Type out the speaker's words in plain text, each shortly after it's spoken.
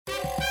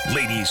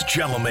Ladies,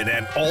 gentlemen,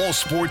 and all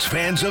sports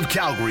fans of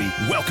Calgary,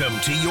 welcome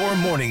to your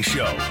morning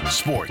show.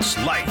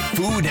 Sports, life,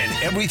 food,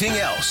 and everything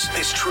else.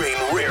 This train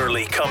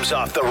rarely comes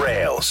off the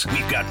rails.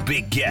 We've got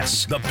big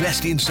guests, the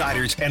best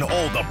insiders, and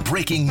all the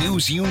breaking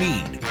news you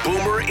need.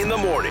 Boomer in the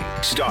Morning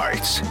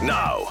starts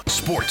now.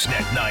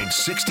 Sportsnet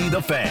 960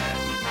 The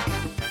Fan.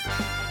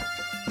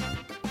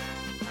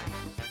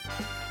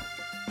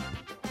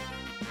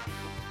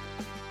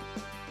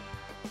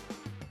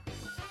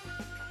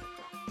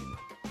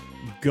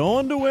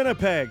 Going to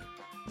Winnipeg.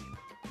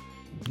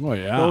 Oh,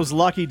 yeah. Those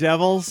lucky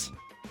Devils.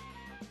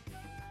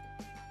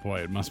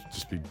 Boy, it must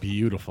just be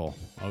beautiful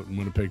out in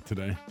Winnipeg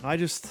today. I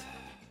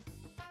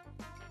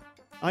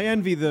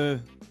envy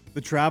the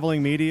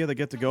traveling media that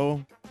get to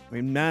go. I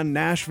mean,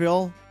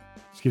 Nashville.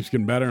 Just keeps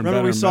getting better and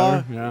Remember better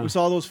and better. Yeah. we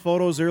saw those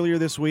photos earlier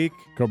this week.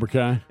 Cobra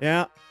Kai.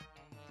 Yeah.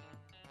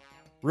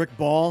 Rick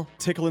Ball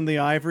tickling the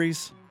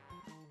ivories.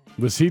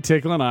 Was he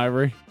tickling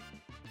Ivory?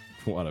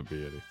 What a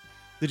beauty.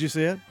 Did you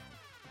see it?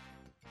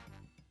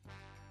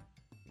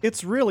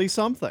 It's really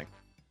something.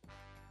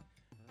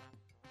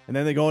 And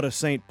then they go to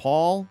St.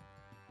 Paul,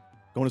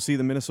 going to see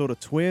the Minnesota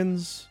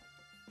Twins.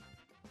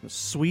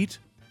 Sweet.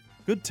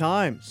 Good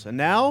times. And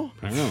now,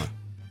 Apparently.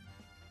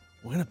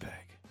 Winnipeg.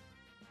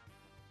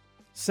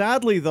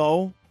 Sadly,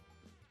 though,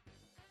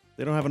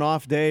 they don't have an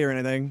off day or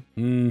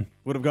anything.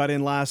 Would have got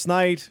in last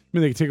night. I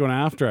mean, they could take one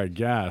after, I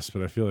guess,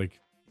 but I feel like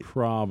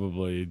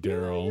probably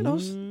Daryl. You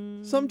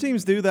know, some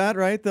teams do that,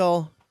 right?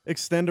 They'll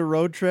extend a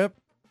road trip,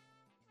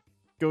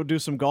 go do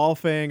some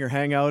golfing or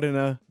hang out in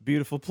a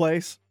beautiful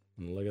place.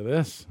 Look at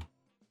this.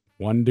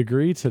 1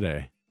 degree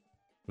today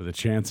with a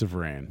chance of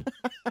rain.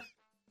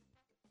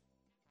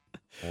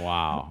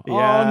 Wow.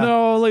 Yeah. Oh,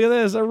 no. Look at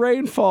this. A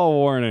rainfall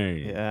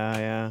warning.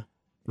 Yeah.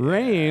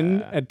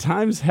 Rain, at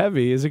times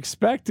heavy, is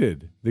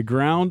expected. The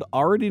ground,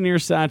 already near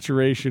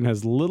saturation,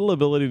 has little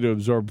ability to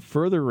absorb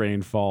further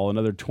rainfall.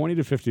 Another 20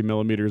 to 50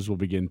 millimeters will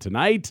begin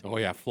tonight. Oh,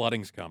 yeah.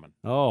 Flooding's coming.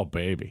 Oh,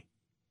 baby.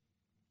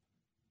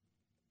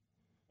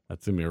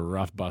 That's going to be a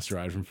rough bus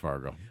ride from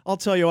Fargo. I'll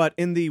tell you what,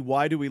 in the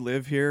Why Do We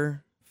Live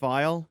Here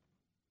file,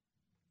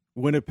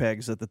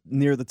 Winnipeg's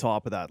near the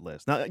top of that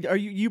list. Now, are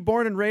you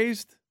born and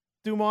raised,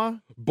 Dumas?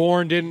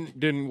 Born,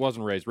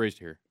 wasn't raised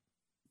here.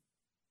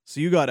 So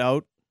you got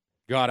out.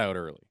 Got out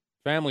early.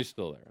 Family's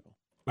still there.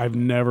 I've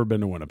never been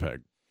to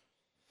Winnipeg.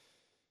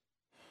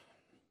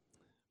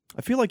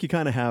 I feel like you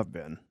kind of have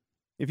been.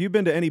 If you've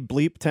been to any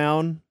bleep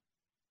town.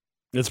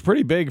 It's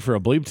pretty big for a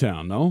bleep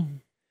town, no?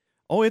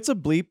 Oh, it's a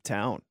bleep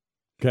town.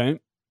 Okay.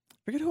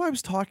 Forget who I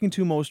was talking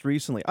to most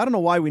recently. I don't know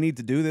why we need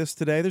to do this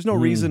today. There's no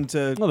reason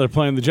to Well, they're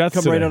playing the Jets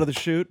come today. right out of the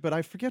chute, but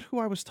I forget who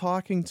I was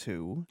talking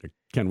to.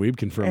 Can Weeb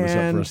confirm this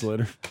up for us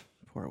later?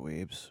 Poor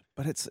Weebs.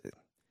 But it's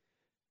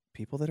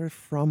people that are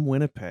from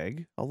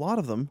Winnipeg. A lot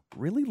of them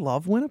really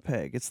love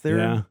Winnipeg. It's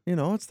their,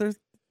 it's their,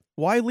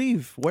 why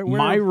leave? Where?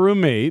 My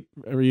roommate,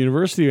 a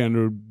university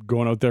ended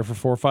going out there for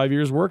 4 or 5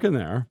 years working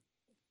there.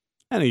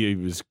 And he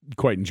was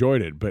quite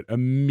enjoyed it, but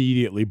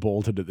immediately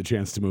bolted at the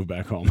chance to move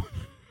back home.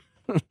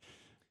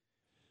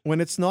 When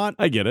it's not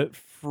I get it.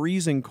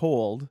 freezing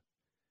cold,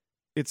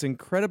 it's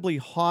incredibly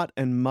hot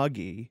and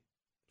muggy.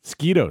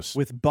 Mosquitoes.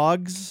 With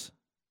bugs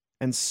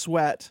and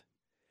sweat.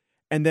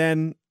 And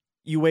then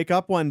you wake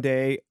up one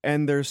day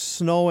and there's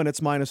snow and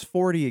it's minus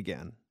 40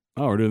 again.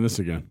 Oh, we're doing this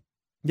again.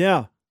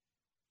 Yeah.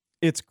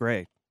 It's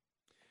great.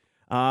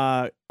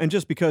 And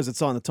just because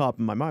it's on the top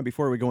of my mind,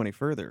 before we go any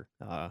further,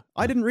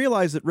 I didn't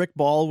realize that Rick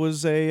Ball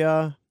was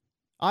a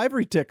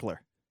ivory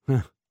tickler.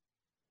 Huh.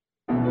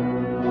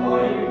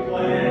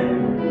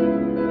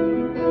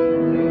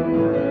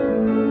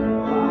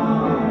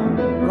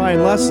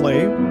 Ryan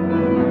Leslie,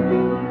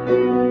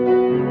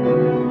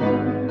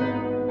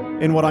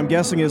 in what I'm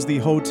guessing is the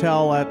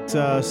hotel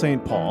at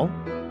St. Paul.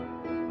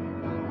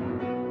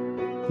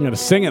 You got to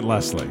sing it,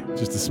 Leslie.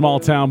 Just a small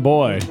town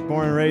boy.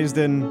 Born and raised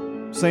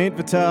in St.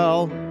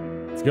 Vital.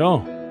 Let's go.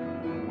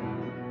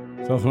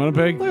 South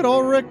Winnipeg. Look at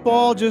old Rick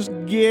Ball just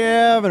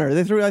giving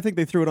her. I think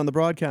they threw it on the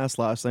broadcast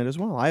last night as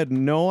well. I had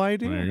no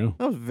idea. There you go.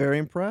 I was very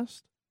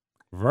impressed.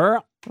 I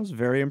was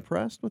very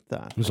impressed with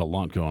that. There's a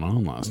lot going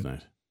on last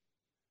night.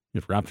 You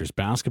have Raptors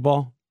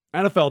basketball,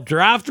 NFL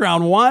draft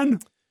round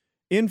 1.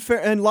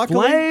 And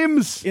luckily,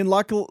 Flames.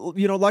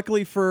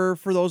 Luckily for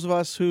those of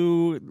us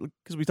who,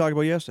 because we talked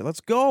about yesterday,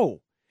 let's go.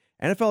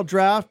 NFL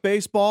draft,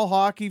 baseball,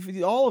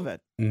 hockey, all of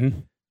it. Mm-hmm.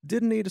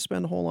 Didn't need to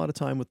spend a whole lot of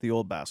time with the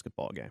old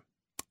basketball game.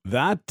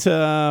 That,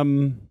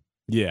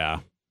 yeah.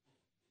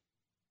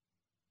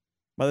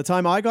 By the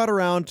time I got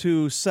around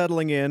to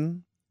settling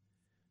in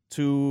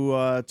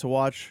to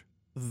watch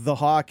the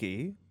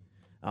hockey,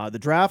 the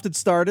draft had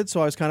started, so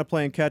I was kind of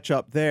playing catch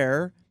up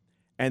there.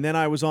 And then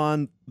I was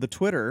on the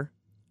Twitter,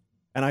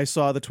 and I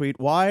saw the tweet,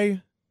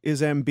 why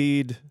is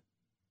Embiid,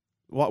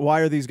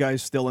 why are these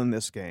guys still in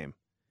this game?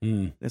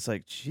 It's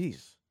like,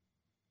 geez.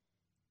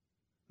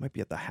 Might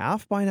be at the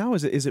half by now.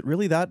 Is it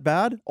really that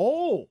bad?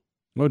 Oh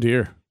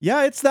dear.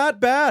 Yeah, it's that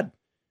bad.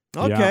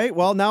 Okay, Yeah.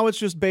 well, now it's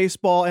just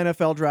baseball,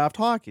 NFL draft,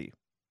 hockey.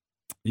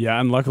 Yeah,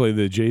 and luckily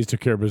the Jays took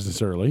care of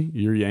business early.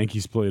 Your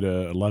Yankees played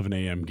a 11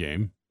 a.m.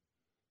 game.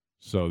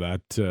 So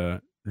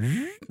that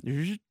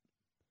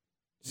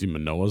see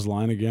Manoah's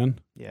line again.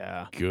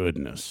 Yeah.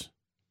 Goodness.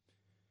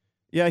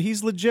 Yeah,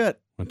 he's legit.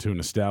 Went to an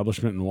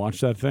establishment and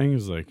watched that thing. It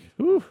was like,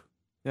 whew.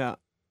 Yeah.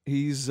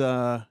 He's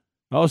Oh,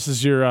 this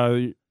is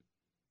your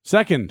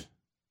second,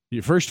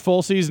 your first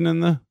full season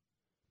in the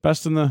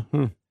best in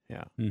the.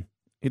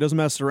 he doesn't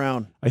mess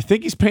around. I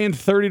think he's paying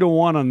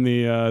 30-1 on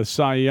the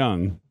Cy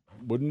Young.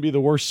 Wouldn't be the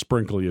worst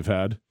sprinkle you've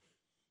had.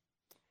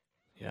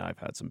 Yeah, I've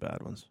had some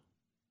bad ones.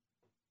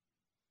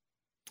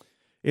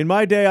 In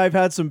my day, I've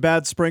had some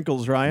bad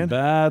sprinkles, Ryan.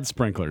 Bad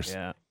sprinklers.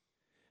 Yeah.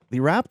 The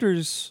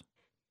Raptors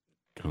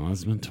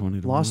Cosman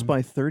 20-1. lost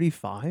by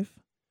 35.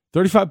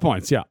 35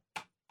 points, yeah.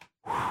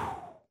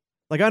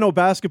 Like, I know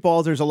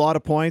basketball, there's a lot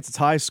of points. It's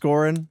high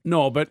scoring.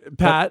 No, but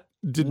Pat,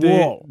 did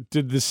the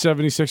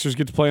 76ers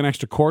get to play an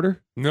extra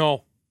quarter?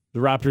 No. The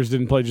Raptors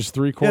didn't play just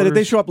 3 quarters? Yeah, did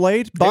they show up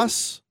late?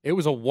 Bus? It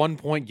was a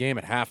 1-point game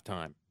at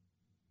halftime.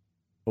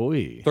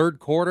 Oy. Third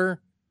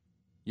quarter,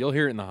 you'll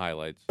hear it in the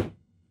highlights.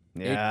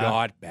 Yeah. It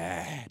got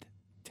bad.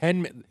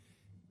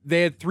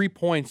 They had 3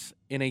 points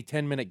in a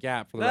 10-minute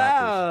gap for the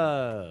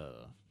Raptors.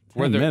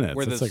 10 minutes.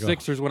 Where the That's like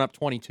Sixers went up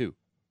 22.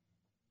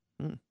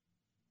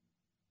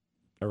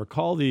 I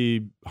recall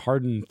the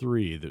Harden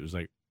 3 that was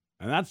like,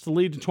 and that's the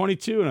lead to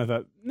 22. And I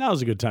thought,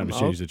 now's a good time to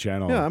change the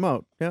channel. Yeah, I'm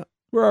out. Yeah.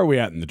 Where are we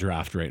at in the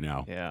draft right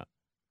now? Yeah.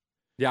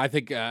 Yeah, I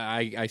think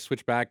I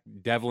switched back.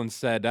 Devlin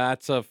said,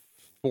 that's a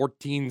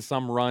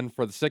 14-some run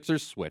for the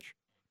Sixers. Switch.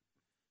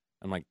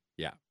 I'm like,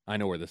 yeah, I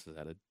know where this is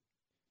headed.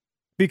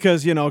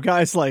 Because,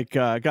 guys like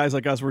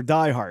us, we're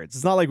diehards.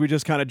 It's not like we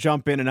just kind of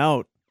jump in and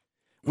out.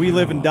 We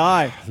live and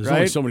die, There's right?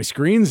 only so many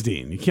screens,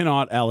 Dean. You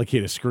cannot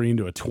allocate a screen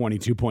to a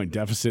 22-point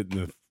deficit in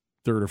the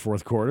third or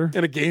fourth quarter.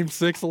 In a Game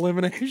 6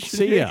 elimination.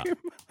 See ya.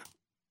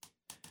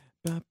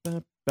 So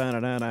So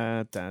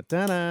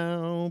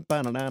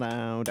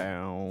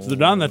they're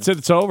done. That's it.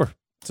 It's over.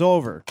 It's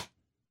over.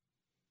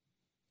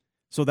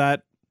 So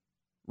that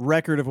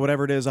record of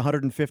whatever it is,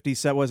 150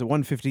 set, was it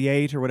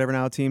 158 or whatever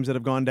now, teams that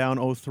have gone down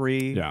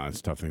 0-3. Yeah, it's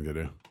a tough thing to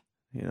do.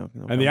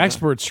 And the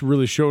experts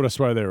really showed us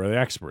why they were the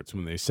experts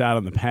when they sat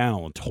on the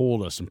panel and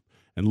told us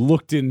and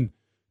looked into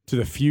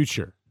the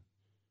future.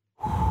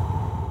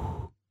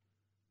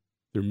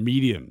 They're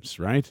mediums,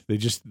 right?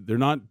 They're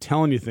not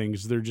telling you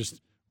things. They're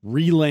just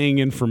relaying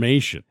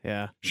information.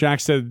 Yeah.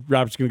 Shaq said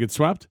Raptors going to get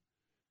swept.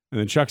 And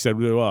then Chuck said,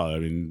 well, I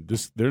mean,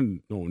 there's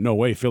no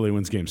way Philly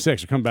wins Game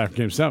 6. They're coming back from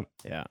Game 7.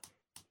 Yeah.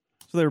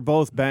 So they were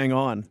both bang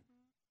on.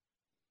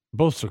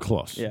 Both so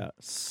close. Yeah.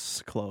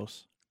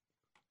 Close.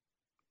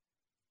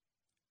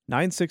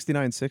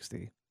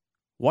 960-960.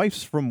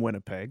 Wife's from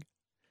Winnipeg.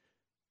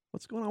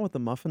 What's going on with the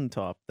muffin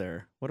top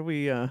there? What do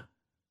we Let's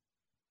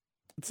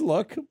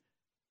look. what do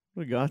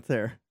we got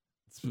there?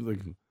 It's like,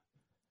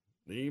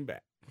 lean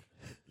back.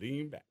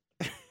 Lean back.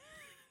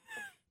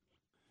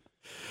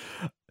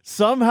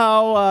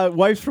 Somehow,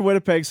 Wife's from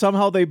Winnipeg,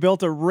 somehow they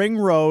built a ring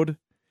road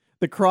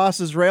that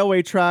crosses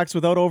railway tracks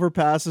without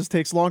overpasses,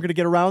 takes longer to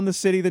get around the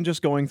city than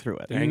just going through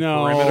it. Dang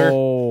No.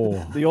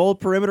 perimeter. The old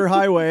perimeter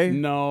highway.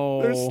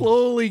 No. They're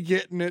slowly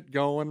getting it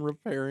going,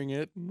 repairing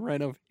it, and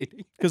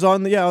renovating. Because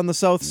on the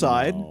south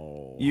side,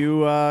 No.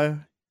 you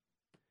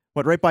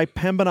right by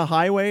Pembina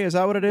Highway, is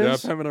that what it Yeah,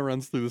 is? Pembina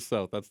runs through the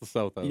south. That's the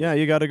south of it. Yeah,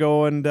 you got to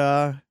go and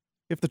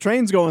if the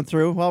train's going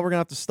through, well, we're going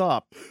to have to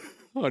stop.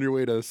 On your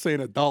way to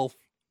St. Adolphe.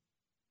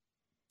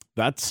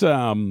 That's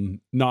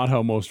not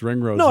how most ring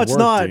roads No, it's work,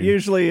 not. Dean.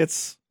 Usually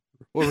it's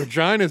Well,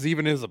 Regina's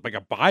even is like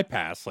a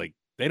bypass. Like,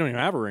 they don't even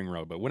have a ring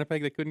road, but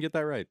Winnipeg, they couldn't get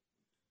that right.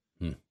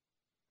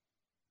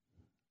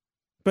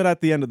 but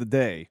at the end of the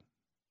day,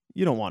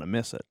 you don't want to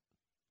miss it.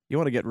 You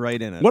want to get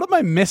right in it. What am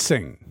I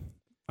missing?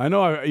 I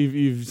know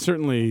you've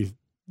certainly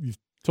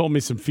told me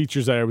some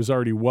features I was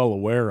already well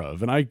aware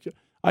of, and I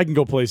can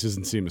go places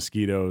and see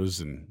mosquitoes,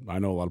 and I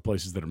know a lot of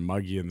places that are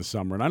muggy in the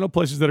summer, and I know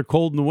places that are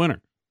cold in the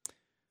winter.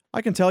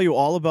 I can tell you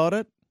all about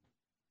it.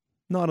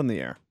 Not on the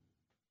air.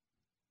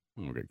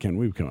 Okay, Ken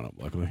Weeb coming up,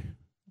 luckily.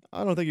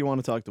 I don't think you want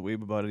to talk to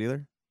Weeb about it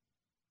either.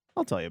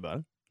 I'll tell you about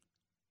it.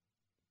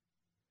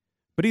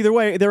 But either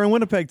way, they're in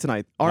Winnipeg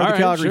tonight. Are All the right,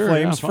 Calgary sure,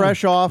 Flames, yeah, fine.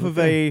 fresh off of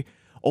Okay. a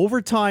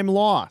overtime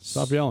loss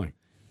Stop yelling.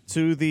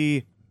 to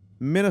the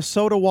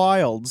Minnesota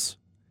Wilds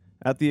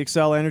at the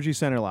Xcel Energy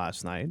Center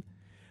last night.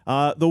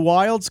 The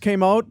Wilds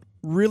came out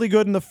really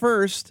good in the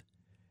first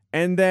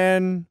and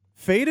then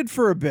faded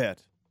for a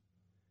bit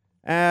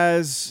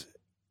as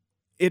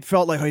it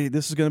felt like, hey,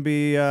 this is going to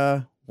be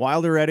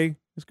wild already.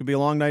 This could be a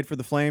long night for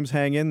the Flames.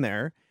 Hang in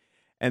there.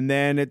 And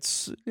then it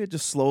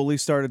just slowly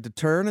started to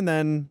turn. And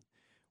then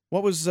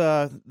what was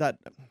that?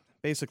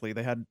 Basically,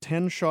 they had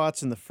 10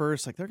 shots in the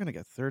first. Like, they're going to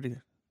get 30.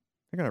 They're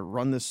going to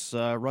run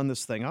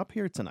this thing up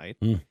here tonight.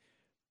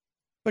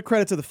 But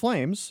credit to the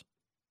Flames.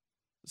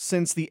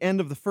 Since the end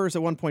of the first,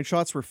 at one point,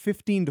 shots were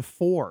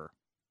 15-4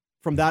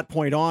 from that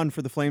point on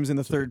for the Flames in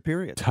the third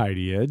period.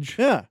 Tidy edge.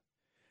 Yeah.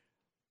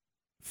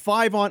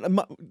 5 on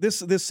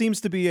this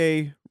seems to be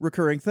a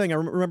recurring thing. I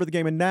remember the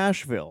game in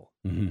Nashville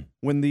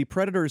when the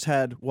Predators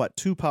had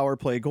 2 power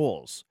play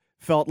goals.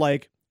 Felt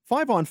like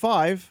 5 on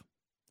 5,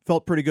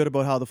 felt pretty good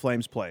about how the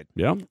Flames played.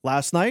 Yeah.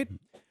 Last night,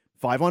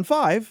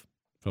 5-on-5,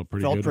 Felt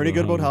pretty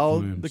good about how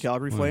the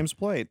Calgary Flames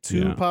played.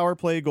 2 power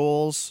play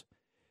goals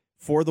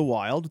for the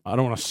Wild. I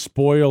don't want to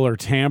spoil or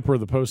tamper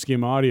the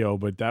post-game audio,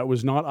 but that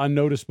was not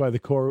unnoticed by the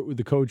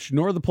coach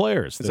nor the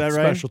players. Is that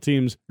right? Special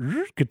teams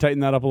could tighten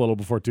that up a little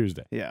before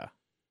Tuesday. Yeah.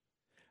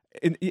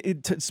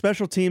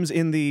 Special teams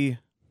in the...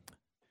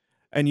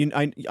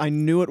 And I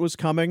knew it was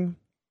coming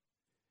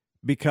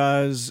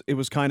because it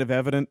was kind of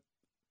evident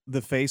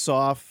the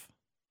face-off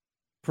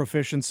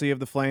proficiency of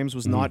the Flames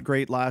was not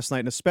great last night,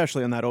 and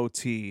especially on that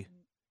OT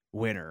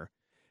winner.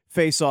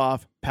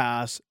 Face-off,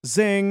 pass,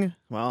 zing.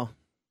 Well,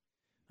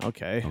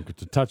 okay. Don't get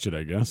to touch it,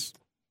 I guess.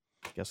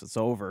 Guess it's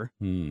over.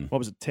 What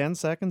was it, 10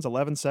 seconds,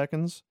 11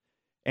 seconds?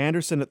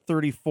 Anderson at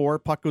 34,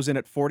 puck goes in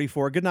at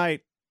 44. Good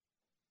night.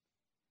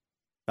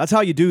 That's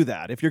how you do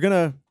that. If you're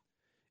gonna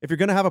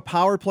have a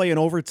power play in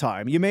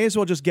overtime, you may as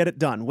well just get it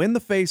done. Win the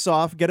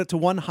face-off, get it to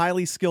one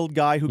highly skilled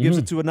guy who gives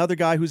it to another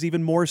guy who's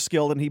even more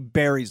skilled, and he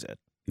buries it.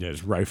 Yeah,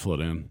 just rifle it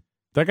in.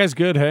 That guy's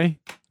good, hey?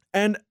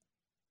 And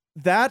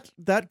that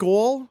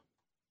goal,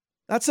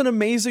 that's an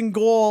amazing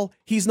goal.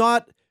 He's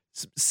not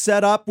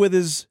set up with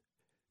his,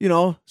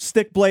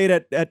 stick blade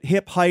at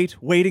hip height,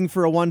 waiting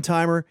for a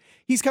one-timer.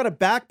 He's kind of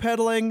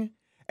backpedaling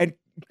and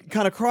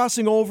kind of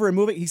crossing over and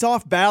moving. He's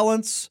off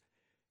balance.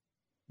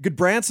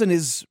 Goodbranson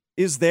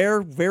is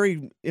there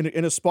very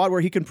in a spot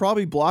where he can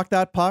probably block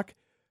that puck,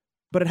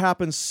 but it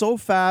happens so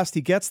fast.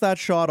 He gets that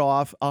shot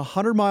off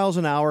 100 miles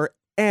an hour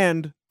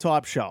and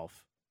top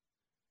shelf.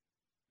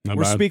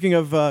 We're speaking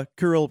of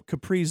Kirill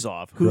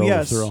Kaprizov, who,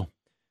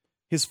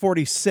 his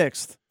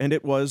 46th, and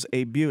it was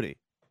a beauty.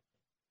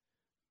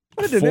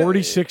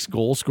 46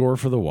 goal scorer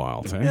for the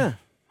Wild, eh? Yeah.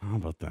 How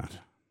about that?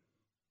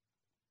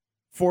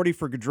 40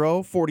 for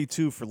Gaudreau,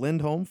 42 for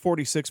Lindholm,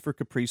 46 for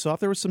Kaprizov.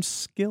 There was some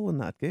skill in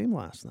that game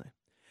last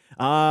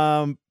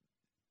night.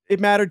 It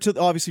mattered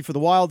obviously for the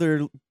Wild.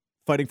 They're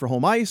fighting for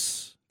home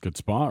ice. Good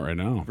spot right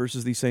now.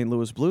 Versus the St.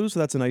 Louis Blues, so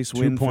that's a nice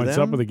win for them. 2 points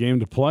up with a game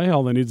to play.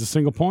 All they need is a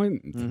single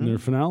point in their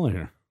finale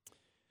here.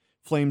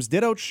 Flames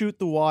did outshoot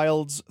the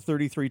Wilds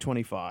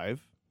 33-25.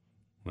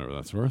 Whatever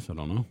that's worth, I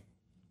don't know.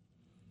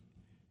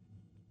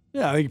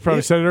 Yeah, I think you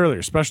probably said it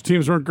earlier. Special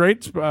teams weren't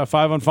great.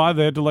 5-on-5,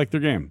 they had to like their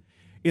game.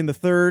 In the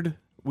third,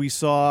 we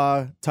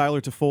saw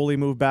Tyler Toffoli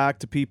move back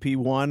to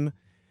PP1.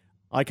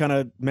 I kind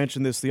of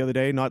mentioned this the other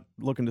day, not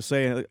looking to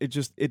say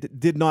it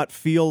did not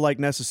feel like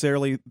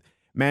necessarily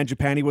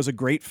Mangiapane was a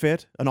great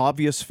fit, an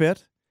obvious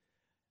fit.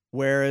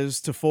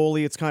 Whereas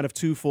Toffoli, it's kind of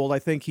twofold. I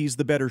think he's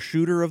the better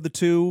shooter of the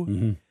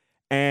two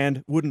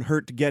and wouldn't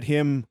hurt to get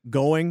him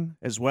going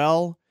as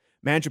well.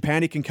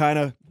 Mangiapane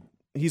can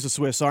he's a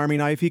Swiss Army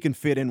knife. He can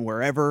fit in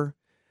wherever.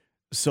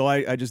 So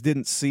I just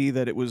didn't see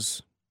that it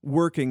was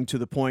working to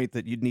the point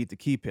that you'd need to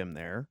keep him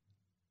there.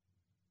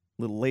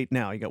 A little late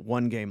now. You got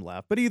 1 game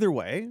left. But either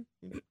way,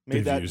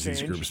 made that used change.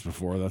 These groups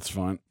before. That's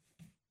fine.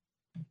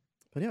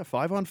 But yeah,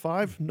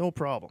 5-on-5, no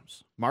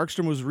problems.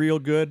 Markstrom was real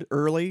good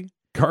early.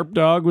 Carp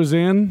Dog was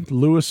in.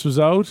 Lewis was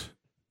out.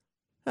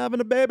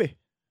 Having a baby.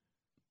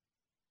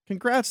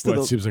 Congrats to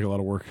It seems like a lot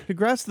of work.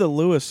 Congrats to the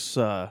Lewis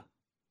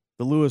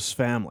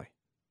family.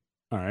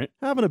 All right.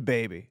 Having a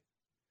baby.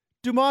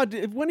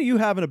 Dumas, when are you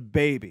having a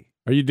baby?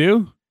 Are you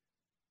due?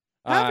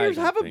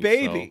 Have a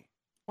baby. So.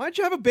 Why'd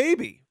you have a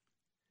baby?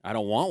 I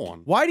don't want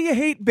one. Why do you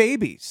hate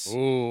babies?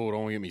 Oh,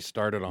 don't get me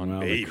started on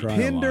babies.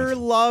 Pinder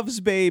loves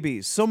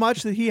babies so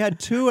much that he had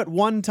 2 at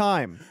one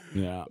time.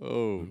 Yeah.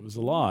 Oh, It was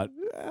a lot.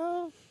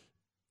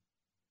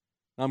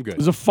 I'm good. It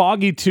was a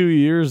foggy 2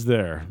 years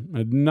there. It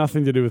had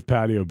nothing to do with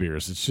patio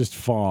beers. It's just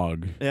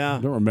fog. Yeah. I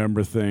don't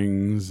remember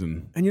things.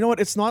 And you know what?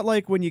 It's not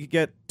like when you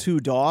get 2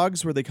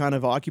 dogs where they kind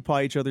of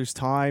occupy each other's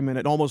time and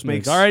it almost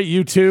makes... all right,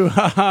 you two, in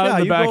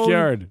the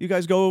backyard. You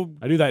guys go...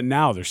 I do that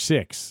now. They're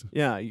 6.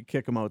 Yeah, you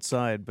kick them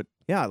outside. But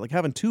yeah, like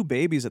having 2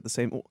 babies at the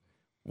same...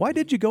 Why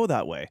did you go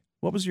that way?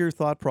 What was your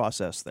thought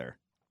process there?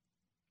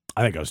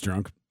 I think I was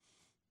drunk.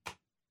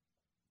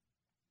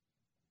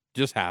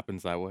 Just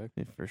happens that way.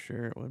 Yeah, for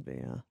sure it would be,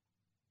 yeah.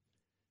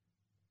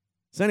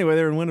 So anyway,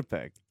 they're in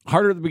Winnipeg.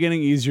 Harder at the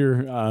beginning,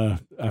 easier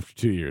after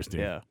 2 years,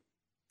 dude. Yeah.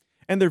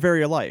 And they're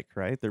very alike,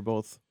 right? They're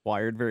both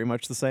wired very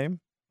much the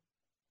same.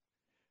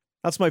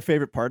 That's my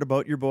favorite part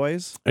about your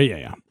boys.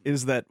 Yeah.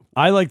 Is that...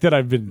 I like that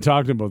I've been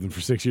talking about them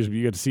for 6 years, but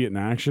you got to see it in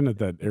action at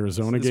that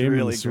Arizona game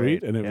really in the suite,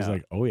 great. and it was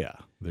like, oh yeah,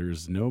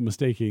 there's no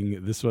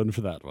mistaking this one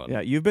for that one.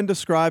 Yeah, you've been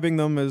describing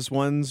them as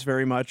one's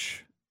very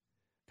much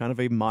kind of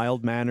a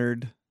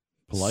mild-mannered,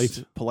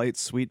 polite,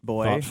 sweet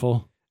boy.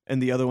 Thoughtful.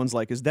 And the other one's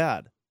like his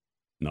dad.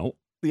 No.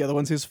 The other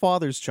one's his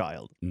father's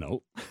child.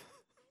 No.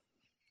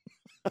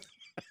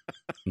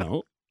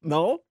 No.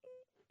 No?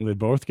 They're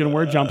both going to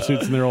wear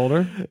jumpsuits when they're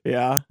older.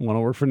 Yeah. One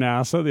will work for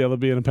NASA, the other will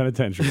be in a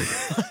penitentiary.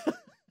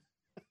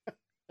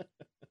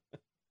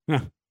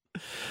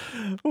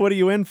 What are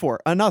you in for?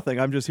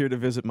 Nothing. I'm just here to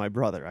visit my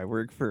brother. I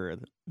work at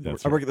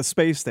the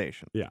space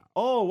station. Yeah.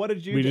 Oh, what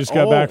did you do? We just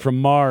got back from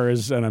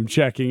Mars, and I'm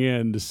checking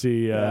in to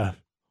see...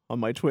 on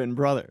my twin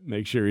brother.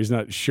 Make sure he's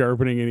not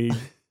sharpening any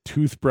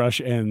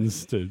toothbrush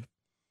ends to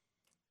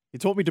He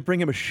told me to bring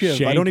him a shiv. I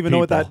Shank don't even know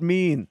what that people.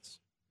 means.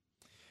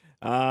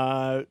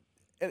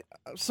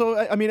 So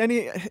I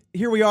mean,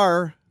 here we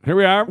are. Here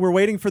we are. We're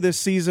waiting for this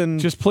season,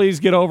 Just please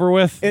get over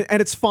with.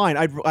 and it's fine.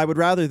 I would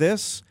rather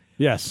this,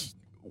 Yes.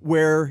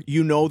 where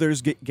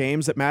there's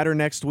games that matter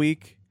next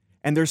week,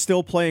 and they're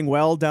still playing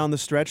well down the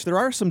stretch. There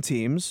are some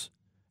teams,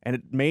 and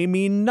it may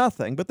mean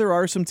nothing, but there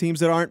are some teams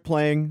that aren't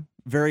playing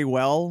very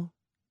well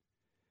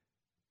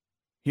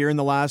here in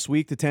the last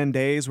week to 10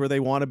 days, where they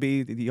want to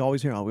be. You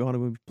always hear, we want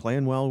to be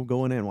playing well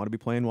going in. Want to be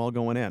playing well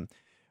going in.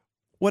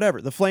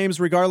 Whatever. The Flames,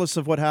 regardless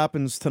of what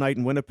happens tonight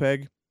in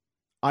Winnipeg,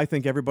 I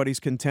think everybody's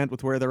content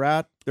with where they're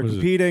at. They're Was it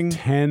competing.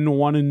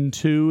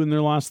 10-1-2 in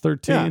their last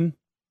 13. Yeah.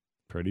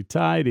 Pretty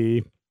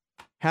tidy.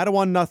 Had a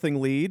 1-0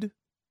 lead.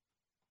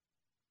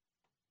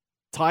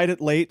 Tied it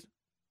late.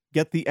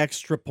 Get the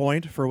extra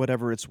point for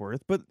whatever it's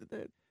worth. But,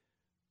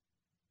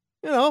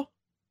 Yeah.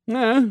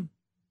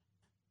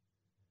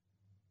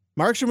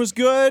 Markstrom was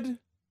good.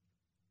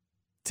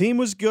 Team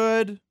was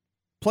good.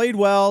 Played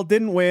well.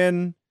 Didn't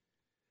win.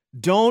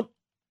 Don't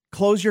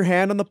close your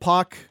hand on the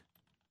puck.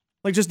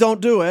 Like, just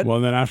don't do it. Well,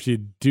 then after you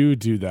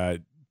do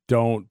that,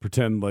 don't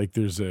pretend like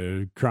there's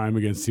a crime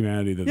against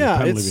humanity that Yeah, there's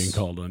penalty it's- being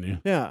called on you.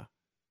 Yeah.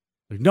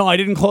 Like, no, I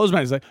didn't close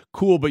my. It's like,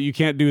 cool, but you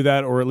can't do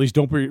that, or at least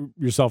don't put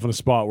yourself in a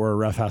spot where a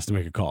ref has to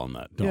make a call on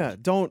that. Don't.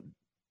 Yeah,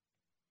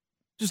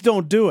 just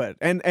don't do it.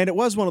 And it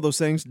was one of those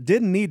things,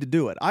 didn't need to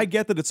do it. I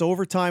get that it's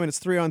overtime and it's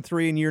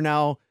 3-on-3 and you're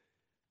now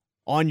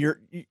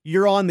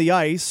you're on the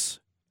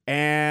ice,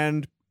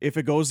 and if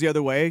it goes the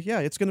other way, yeah,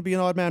 it's going to be an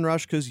odd man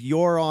rush because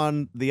you're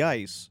on the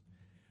ice.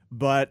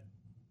 But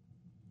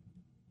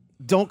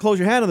don't close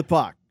your hand on the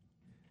puck.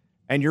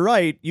 And you're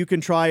right, you can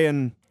try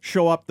and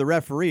show up the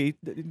referee.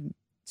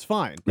 It's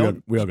fine.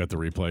 We all got the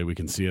replay. We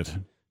can see it.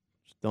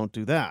 Don't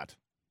do that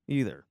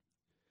either.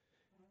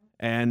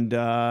 And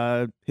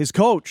his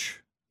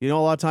coach, a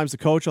lot of times the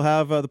coach will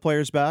have the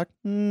players back.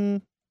 No,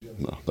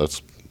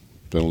 that's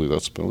penalty.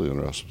 That's a penalty on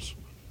Rasmus.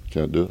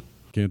 Can't do it.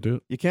 Can't do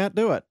it. You can't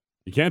do it.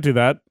 You can't do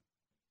that.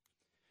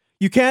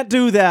 You can't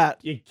do that.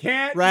 You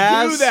can't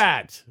Raz. do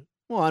that.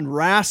 Come on,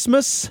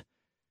 Rasmus.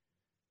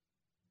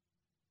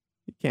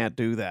 You can't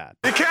do that.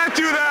 You can't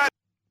do that.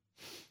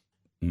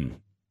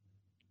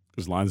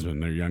 Those linesmen,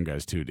 they're young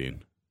guys too,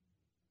 Dean.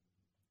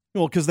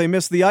 Well, because they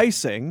missed the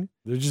icing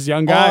They're just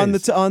young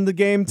guys. on the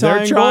game They're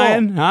tying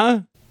trying, goal.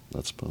 huh?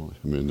 That's a penalty.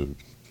 I mean,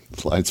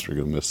 the Lions are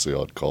going to miss the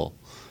odd call.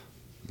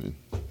 I mean,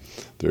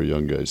 they're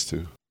young guys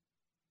too.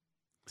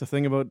 It's a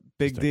thing about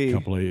Big Just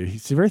D.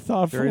 he's very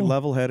thoughtful, Very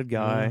level-headed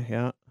guy.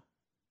 Yeah,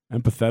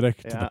 empathetic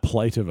to Yeah. the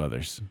plight of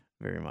others.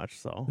 very much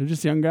so. They're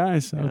just young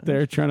guys Yeah. out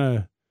there trying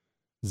to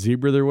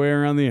zebra their way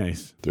around the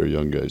ice. They're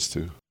young guys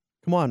too.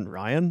 Come on,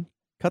 Ryan.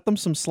 Cut them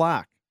some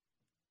slack.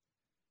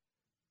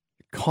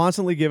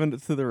 Constantly giving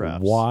it to the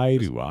refs. Why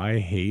do I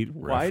hate referees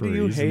Why do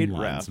you hate and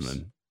refs?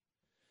 linesmen?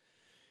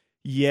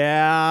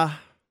 Yeah.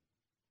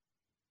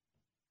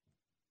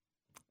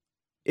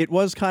 It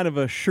was kind of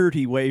a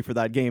shirty way for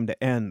that game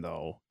to end,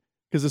 though.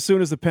 Because as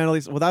soon as the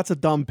penalties, that's a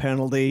dumb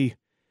penalty.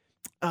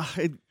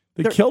 They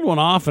They're- killed one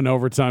off in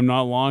overtime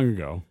not long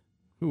ago.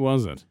 Who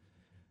was it?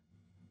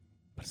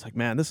 But it's like,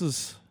 man, this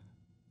is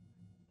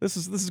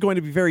going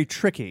to be very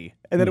tricky.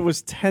 And then it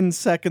was 10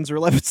 seconds or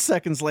 11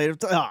 seconds later.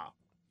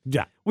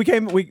 Yeah.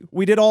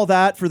 We did all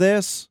that for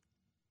this.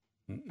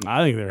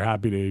 I think they're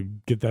happy to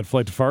get that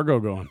flight to Fargo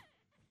going.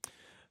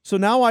 So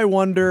now I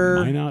wonder,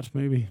 Why not,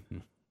 maybe?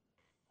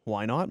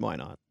 why not? Why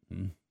not?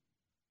 Hmm.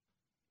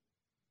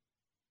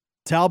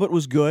 Talbot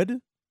was good.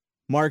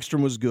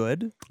 Markstrom was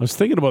good. I was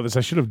thinking about this.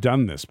 I should have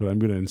done this, but I'm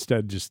going to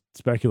instead just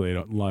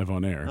speculate live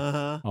on air.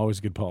 Uh-huh.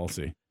 Always good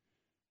policy.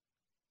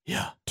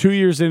 Yeah. 2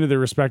 years into their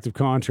respective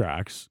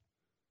contracts,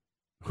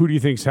 who do you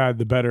think's had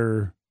the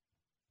better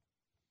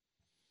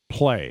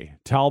play,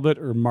 Talbot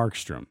or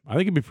Markstrom? I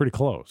think it'd be pretty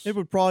close. It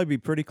would probably be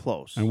pretty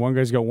close. And one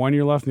guy's got 1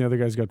 year left, and the other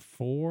guy's got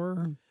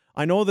 4.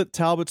 I know that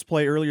Talbot's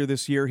play earlier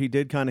this year, he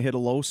did kind of hit a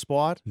low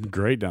spot,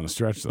 Great down the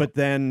stretch, though. but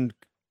then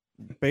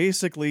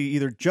basically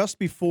either just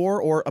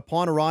before or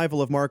upon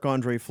arrival of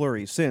Marc-Andre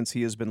Fleury, since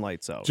he has been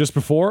lights out. Just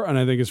before, and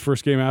I think his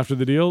first game after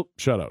the deal,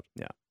 shutout.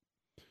 Yeah.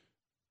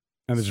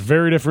 And there's a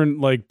very different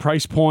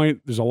price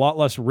point. There's a lot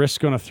less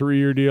risk on a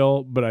 3-year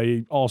deal, but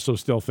I also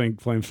still think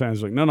Flames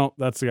fans are like, no,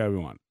 that's the guy we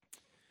want.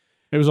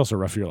 It was also a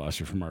rough year last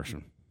year for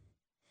Markstrom.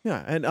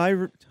 Yeah, and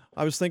I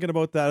was thinking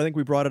about that. I think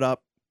we brought it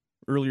up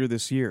earlier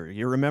this year.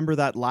 You remember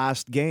that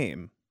last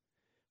game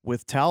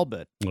with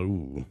Talbot?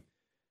 Ooh.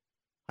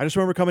 I just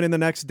remember coming in the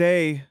next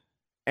day,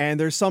 and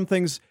there's some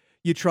things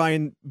you try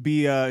and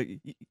be.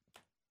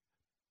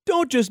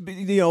 Don't just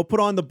put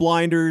on the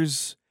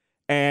blinders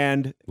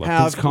and Let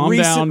have things calm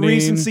down, Dean.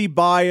 recency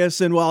bias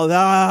and Don't make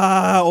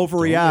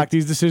overreact.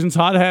 these decisions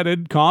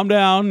hot-headed. Calm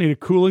down. Need a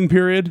cooling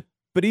period.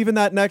 But even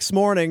that next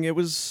morning,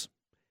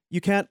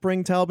 you can't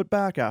bring Talbot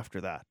back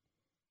after that.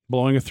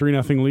 Blowing a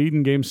 3-0 lead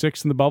in Game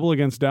 6 in the bubble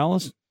against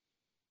Dallas.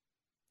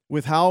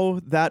 With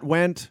how that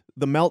went,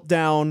 the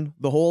meltdown,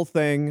 the whole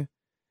thing,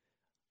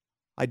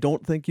 I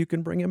don't think you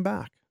can bring him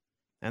back.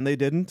 And they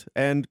didn't.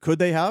 And could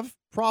they have?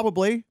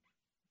 Probably.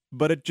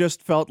 but it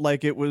just felt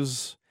like it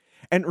was.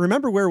 And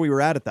remember where we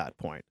were at that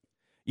point.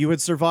 You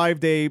had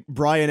survived a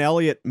Brian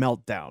Elliott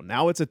meltdown.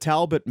 Now it's a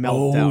Talbot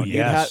meltdown. Oh,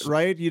 yes.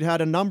 You'd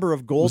had a number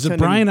of goaltending. Was it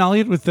Brian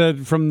Elliott with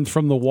the from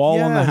the wall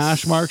on the Yes.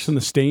 hash marks and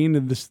the stain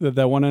and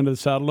that one end of the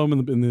saddle dome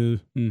in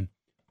the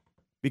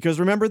Because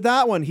remember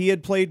that one, he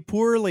had played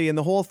poorly, and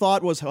the whole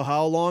thought was,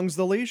 how long's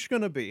the leash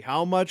going to be?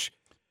 How much?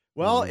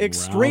 Well,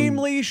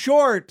 extremely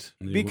short,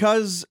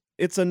 because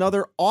it's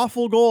another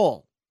awful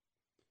goal.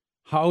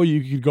 How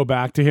you could go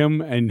back to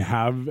him and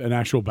have an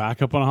actual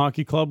backup on a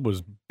hockey club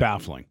was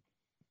baffling.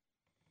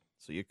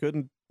 So you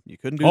couldn't do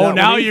that. Oh,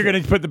 now one you're either.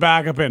 going to put the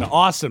backup in.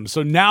 Awesome.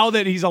 So now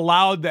that he's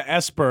allowed the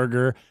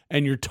Esberger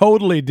and you're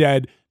totally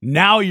dead,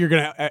 now you're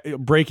going to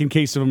break in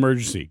case of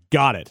emergency.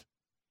 Got it.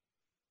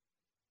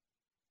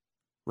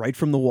 Right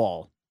from the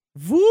wall.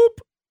 Whoop.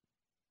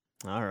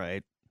 All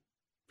right.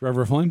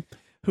 Forever Flame?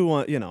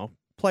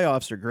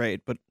 Playoffs are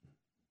great, but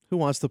who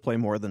wants to play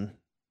more than,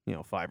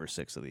 5 or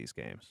 6 of these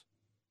games?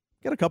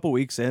 Get a couple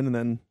weeks in and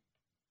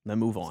then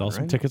move on. Sell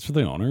some right? tickets for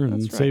the owner and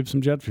That's right. save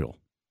some jet fuel.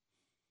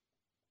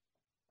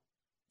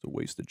 It's a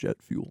waste of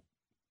jet fuel.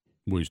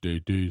 Waste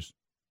 8 days.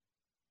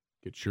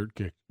 Get shirt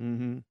kicked.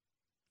 Mm-hmm.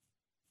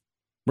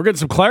 We're getting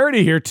some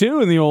clarity here,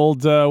 too, in the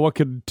old what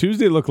could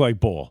Tuesday look like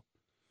bowl.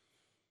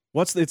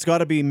 It's got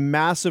to be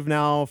massive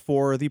now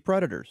for the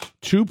Predators.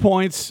 2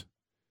 points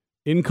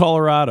in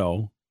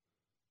Colorado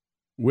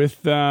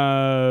with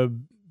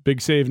Big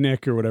Save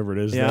Nick or whatever it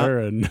is there.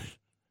 And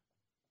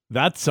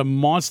that's a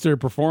monster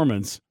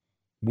performance.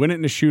 Win it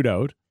in a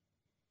shootout.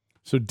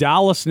 So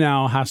Dallas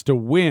now has to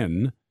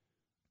win,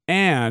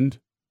 and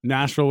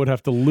Nashville would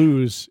have to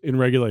lose in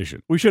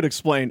regulation. We should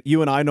explain.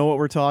 You and I know what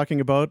we're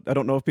talking about. I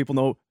don't know if people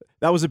know.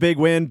 That was a big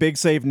win, big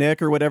save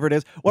Nick or whatever it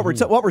is. What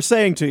we're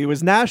saying to you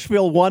is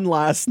Nashville won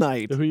last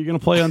night. Who are you going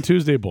to play on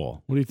Tuesday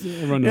Bowl? What do you think?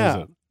 Everyone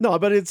knows it. No,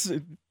 but it's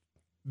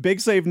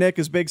big save Nick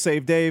is big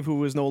save Dave,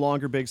 who is no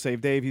longer big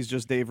save Dave. He's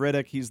just Dave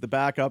Riddick. He's the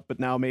backup, but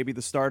now maybe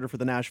the starter for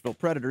the Nashville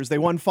Predators. They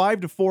won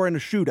 5-4 in a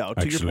shootout.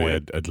 To your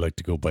point. I'd like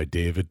to go by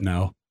David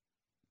now.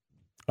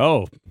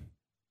 Oh,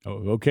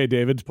 okay,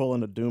 David.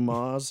 Pulling a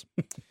Dumas.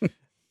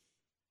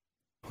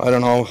 I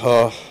don't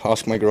know.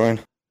 Ask my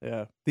groin.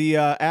 Yeah. The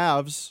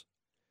Avs,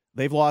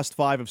 they've lost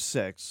 5 of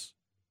 6.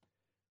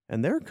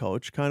 And their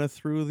coach kind of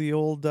threw the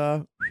old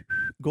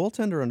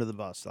goaltender under the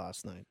bus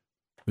last night.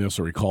 They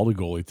also recalled a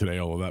goalie today,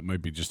 although that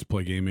might be just to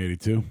play game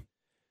 82.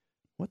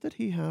 What did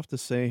he have to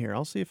say here?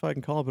 I'll see if I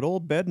can call it. But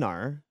old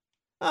Bednar,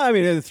 I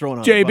mean, they're throwing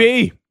on the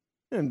JB. bus.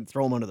 Didn't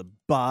throw him under the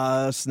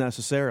bus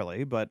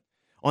necessarily, but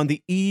on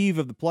the eve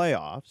of the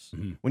playoffs,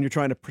 when you're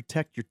trying to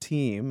protect your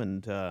team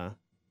and,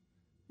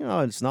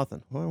 it's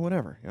nothing. Well,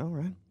 whatever.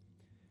 Right?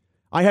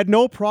 I had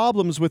no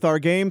problems with our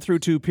game through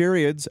 2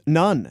 periods.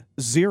 None.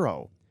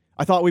 0.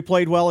 I thought we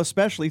played well,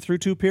 especially through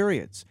 2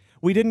 periods.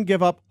 We didn't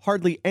give up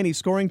hardly any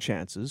scoring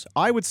chances.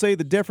 I would say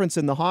the difference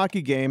in the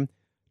hockey game,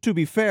 to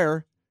be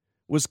fair,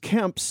 was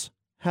Kemp's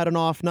had an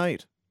off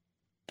night.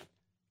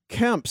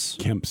 Kemp's.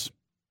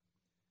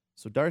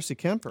 So Darcy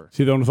Kemper.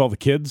 See the one with all the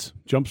kids?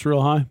 Jumps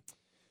real high?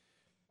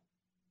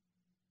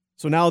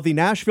 So now the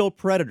Nashville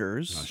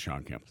Predators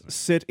Sean Kemp.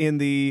 sit in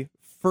the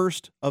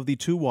first of the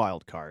 2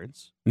 wild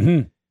cards.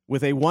 Mm-hmm.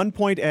 With a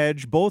 1-point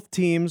edge, both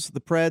teams, the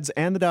Preds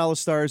and the Dallas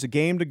Stars, a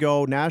game to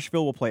go.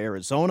 Nashville will play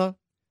Arizona.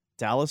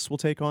 Dallas will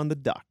take on the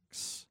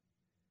Ducks.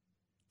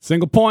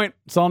 Single point.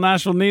 It's all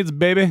Nashville needs,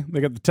 baby.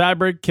 They got the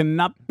tiebreak.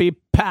 Cannot be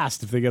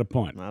passed if they get a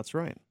point. That's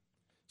right.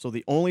 So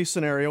the only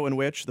scenario in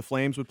which the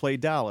Flames would play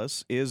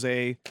Dallas is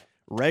a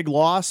reg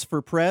loss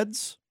for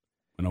Preds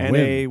and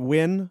a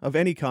win of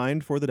any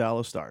kind for the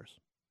Dallas Stars.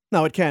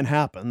 Now, it can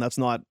happen. That's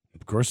not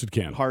Of course it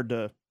can. hard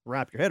to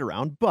wrap your head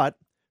around, but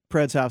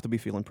Preds have to be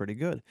feeling pretty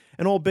good.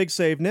 And old Big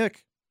Save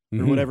Nick,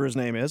 or whatever his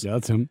name is, Yeah,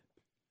 that's him.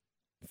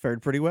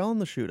 fared pretty well in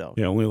the shootout.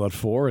 Yeah, only allowed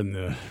 4 in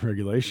the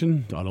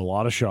regulation. Got a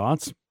lot of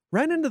shots.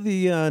 Ran into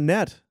the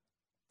net.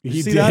 Did you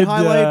He see that did,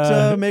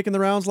 highlight making the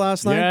rounds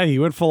last night? Yeah, he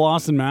went full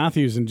Austin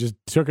Matthews and just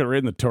took it right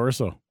in the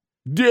torso.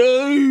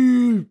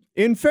 Dude!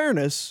 In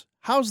fairness,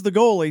 how's the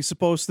goalie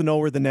supposed to know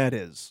where the net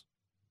is?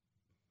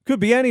 Could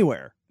be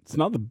anywhere. It's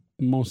not the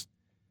most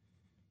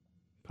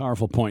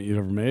powerful point you've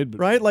ever made. But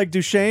Right? Like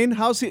Duchesne,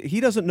 he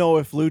doesn't know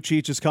if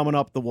Lucic is coming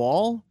up the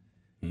wall.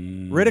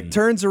 Riddick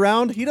turns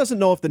around. He doesn't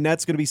know if the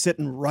net's going to be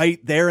sitting right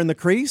there in the a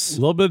crease.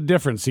 little bit of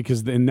difference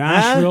because in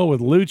Nashville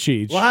with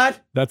Lucic, What?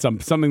 that's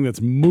something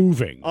that's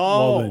moving.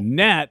 Oh. While the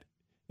net,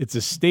 it's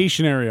a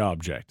stationary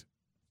object.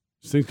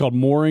 This thing's called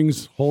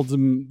moorings, holds the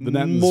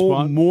net in the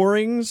spot.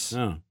 Moorings.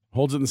 Yeah,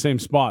 holds it in the same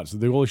spot. So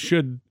the goalie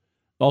should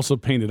also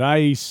painted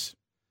ice,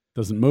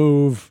 doesn't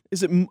move.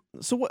 Is it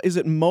so? What is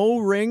it? Mo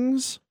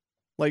rings,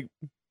 like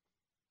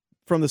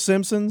from The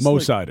Simpsons. Mo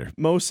Like, cider.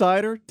 Mo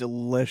cider,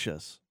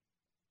 delicious.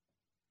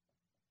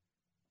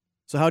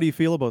 So how do you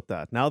feel about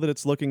that? Now that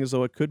it's looking as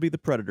though it could be the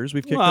Predators,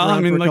 we've kicked it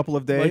around for a couple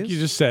of days. Like you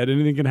just said,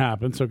 anything can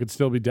happen, so it could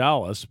still be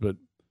Dallas. But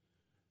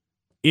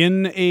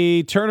in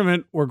a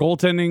tournament where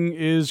goaltending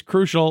is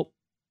crucial,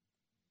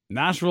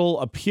 Nashville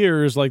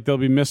appears like they'll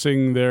be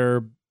missing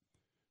their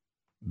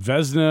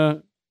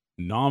Vezina,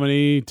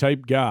 nominee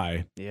type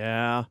guy,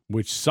 Yeah.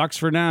 which sucks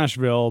for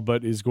Nashville,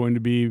 but is going to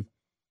be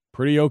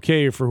pretty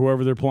okay for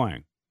whoever they're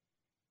playing,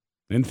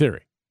 in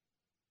theory.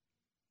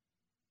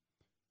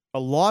 A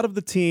lot of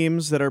the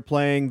teams that are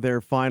playing their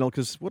final,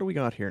 because what do we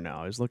got here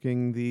now? Is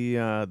looking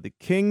the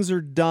Kings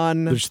are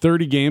done. There's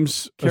 30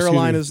 games.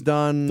 Carolina's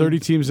done. 30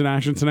 teams in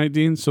action tonight,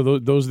 Dean. So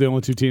those are the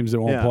only two teams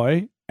that won't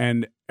play.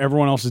 And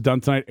everyone else is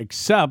done tonight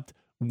except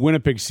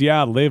Winnipeg,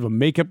 Seattle. They have a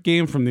makeup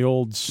game from the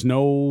old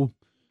snow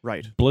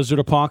blizzard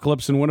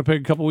apocalypse in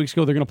Winnipeg a couple weeks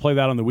ago. They're going to play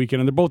that on the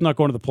weekend. And they're both not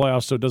going to the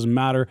playoffs, so it doesn't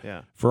matter.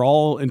 Yeah. For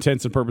all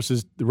intents and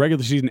purposes, the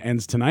regular season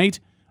ends tonight.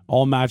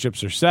 All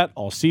matchups are set.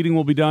 All seeding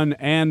will be done.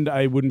 And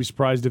I wouldn't be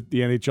surprised if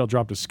the NHL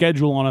dropped a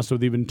schedule on us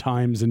with even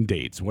times and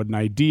dates. What an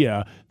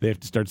idea. They have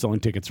to start selling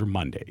tickets for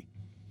Monday.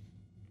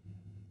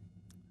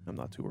 I'm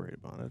not too worried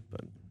about it,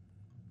 but...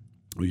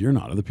 Well, you're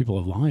not. Other people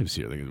have lives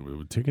here. They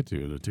can ticket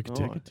to the ticket.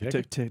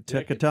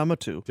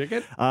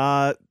 Ticket.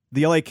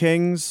 The LA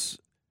Kings,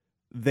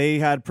 they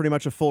had pretty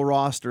much a full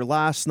roster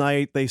last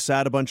night. They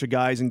sat a bunch of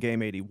guys in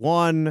Game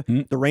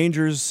 81. The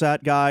Rangers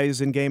sat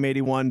guys in Game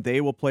 81. They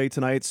will play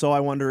tonight. So I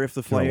wonder if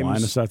the Flames...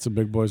 Carolina sat some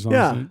big boys on.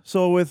 Yeah.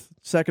 So with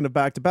second of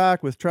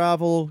back-to-back, with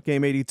travel,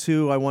 Game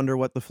 82, I wonder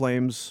what the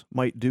Flames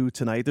might do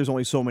tonight. There's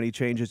only so many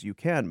changes you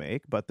can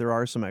make, but there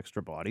are some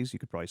extra bodies. You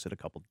could probably sit a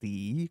couple D.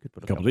 You could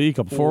put a couple D,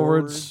 couple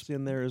forwards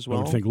in there as well.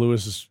 I would think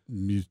Lewis is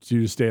you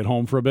to stay at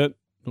home for a bit.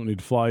 Don't need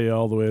to fly you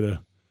all the way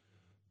to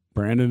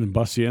Brandon and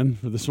bus you in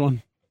for this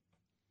one.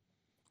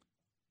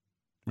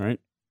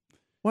 Right?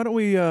 Why don't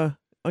we, I'm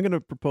going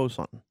to propose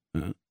something.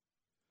 Uh-huh.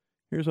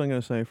 Here's what I'm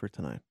going to say for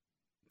tonight.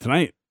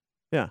 Tonight?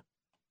 Yeah.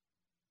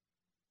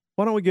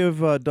 Why don't we give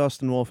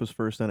Dustin Wolf his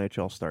first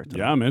NHL start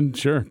tonight? Yeah, man.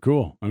 Sure.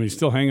 Cool. I mean, he's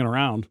still hanging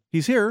around.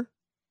 He's here,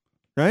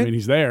 right? I mean,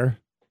 he's there.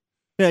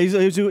 Yeah, he's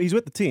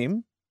with the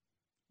team.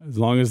 As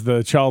long as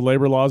the child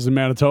labor laws in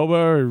Manitoba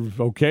are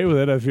okay with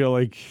it, I feel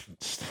like...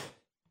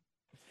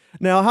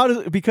 Now,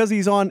 because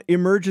he's on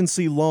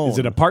emergency loan. Is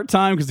it a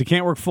part-time? Because he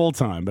can't work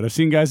full-time. But I've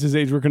seen guys his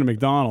age working at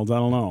McDonald's. I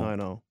don't know. I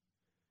know.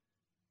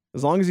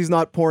 As long as he's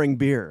not pouring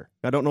beer.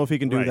 I don't know if he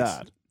can do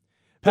that.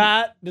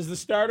 Pat, does the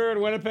starter in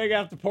Winnipeg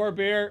have to pour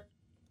beer?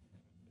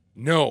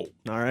 No.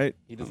 All right.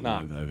 He does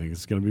not. I think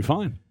it's going to be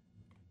fine.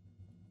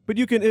 But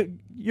you can,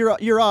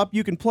 you're up,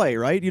 you can play,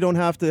 right? You don't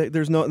have to,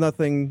 there's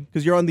nothing,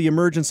 because you're on the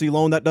emergency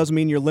loan. That doesn't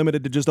mean you're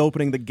limited to just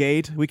opening the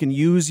gate. We can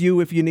use you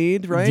if you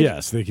need, right?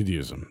 Yes, they could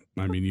use him.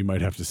 I mean, you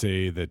might have to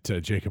say that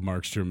Jacob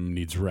Markstrom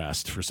needs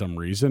rest for some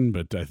reason,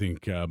 but I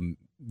think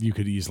you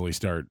could easily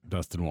start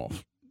Dustin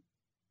Wolf.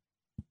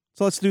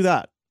 So let's do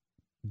that.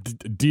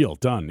 Deal.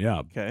 Done, yeah.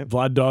 Okay.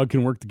 Vlad Dog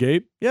can work the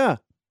gate? Yeah.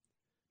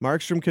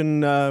 Markstrom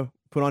can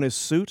put on his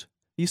suit.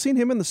 You seen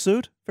him in the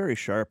suit? Very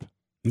sharp.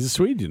 He's a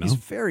Swede, you know. He's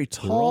very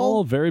tall. They're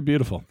all very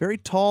beautiful. Very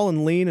tall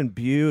and lean and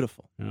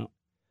beautiful. Yeah.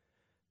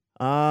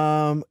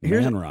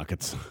 Here's Man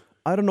rockets.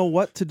 I don't know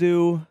what to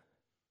do.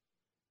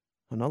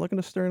 I'm not looking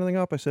to stir anything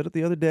up. I said it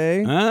the other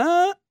day.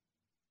 Not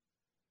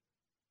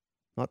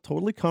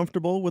totally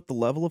comfortable with the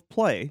level of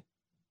play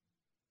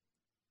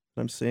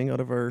I'm seeing out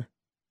of our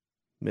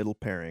middle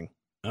pairing.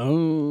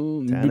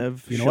 Oh,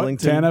 Tanev, you know what?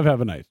 Shillington. Tanev,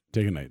 have a night.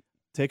 Take a night.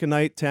 Take a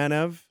night,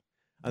 Tanev.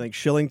 I think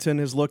Shillington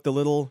has looked a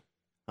little,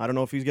 I don't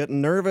know if he's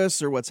getting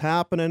nervous or what's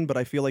happening, but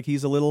I feel like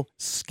he's a little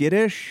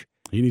skittish.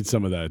 He needs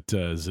some of that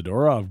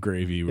Zadorov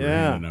gravy we were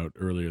handing out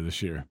earlier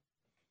this year.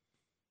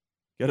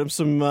 Get him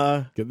some...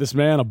 Get this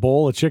man a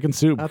bowl of chicken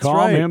soup.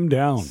 Calm him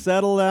down.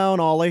 Settle down,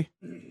 Ollie.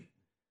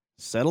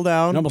 Settle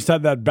down. You almost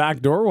had that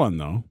backdoor one,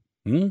 though.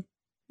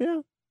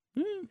 Yeah.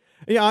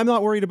 Yeah, I'm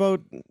not worried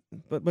about...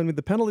 But I mean,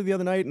 the penalty the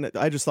other night, and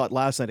I just thought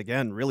last night,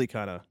 again, really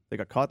kind of... They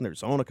got caught in their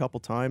zone a couple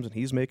times, and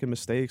he's making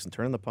mistakes and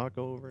turning the puck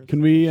over.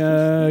 Can we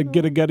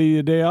get a Gutty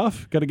a day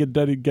off? Got to get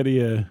Gutty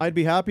a... I'd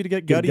be happy to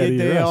get Gutty a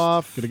day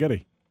off. Get a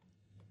Gutty.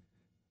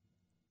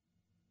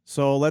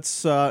 So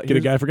let's... get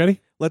a guy for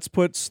Gutty? Let's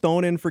put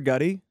Stone in for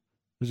Gutty.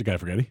 There's a guy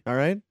for Gutty. All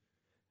right.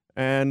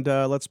 And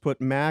let's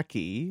put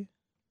Mackey.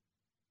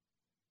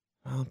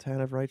 Oh,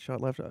 Tanev, right shot,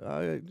 left.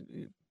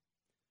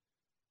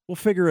 We'll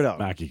figure it out.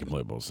 Mackey can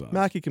play both sides.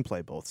 Mackey can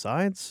play both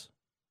sides.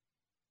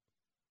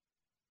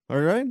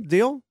 All right.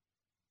 Deal?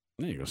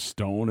 There you go.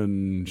 Stone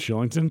and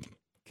Shillington.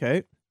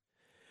 Okay.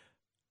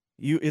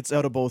 It's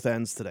out of both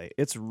ends today.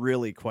 It's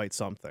really quite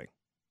something.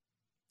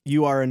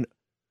 You are an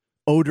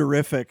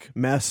odorific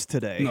mess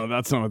today. No,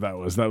 that's not what that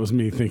was. That was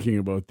me thinking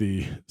about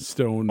the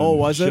Stone and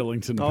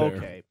Shillington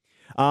pair.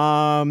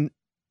 Okay.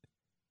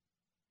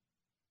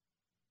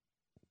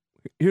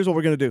 Here's what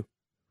we're going to do.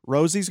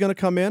 Rosie's going to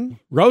come in.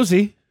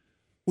 Rosie.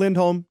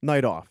 Lindholm,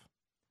 night off.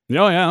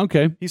 Oh, yeah,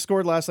 okay. He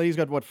scored last night. He's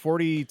got,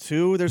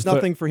 42? There's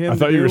nothing for him I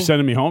thought to you do. were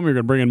sending me home. You're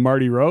going to bring in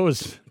Marty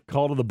Rose.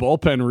 Call to the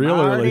bullpen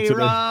real early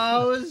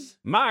today.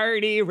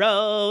 Marty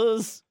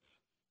Rose.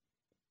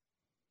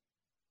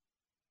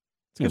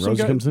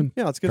 Rose comes in.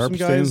 Yeah, let's give Carp some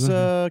guys.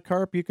 stays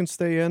Carp, you can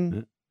stay in.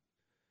 Yeah.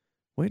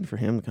 Waiting for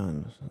him,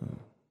 kind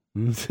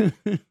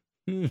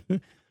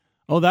of.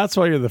 Oh, that's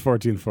why you're the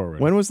 14th forward.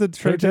 When was the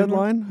trade 13th?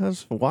 deadline? That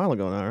was a while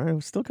ago now, right?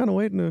 We're still kind of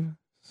waiting to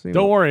See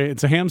Don't worry,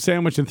 it's a ham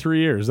sandwich in 3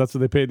 years. That's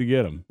what they paid to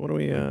get him. What do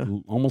we?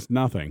 Almost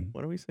nothing.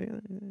 What do we say?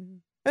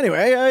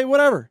 Anyway,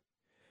 whatever.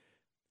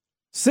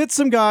 Sit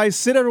some guys.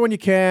 Sit everyone you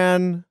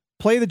can.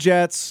 Play the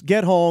Jets.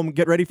 Get home.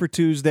 Get ready for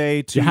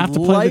Tuesday. Do you have to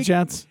play the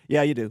Jets?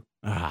 Yeah, you do.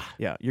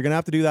 Yeah, you're gonna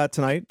have to do that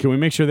tonight. Can we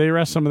make sure they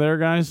rest some of their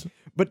guys?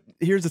 But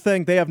here's the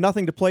thing: they have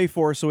nothing to play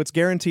for, so it's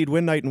guaranteed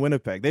win night in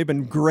Winnipeg. They've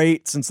been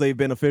great since they've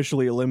been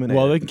officially eliminated.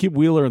 Well, they can keep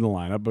Wheeler in the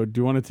lineup, but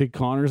do you want to take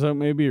Connors out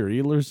maybe or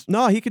Ehlers?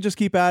 No, he could just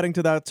keep adding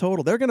to that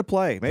total. They're going to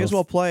play. May as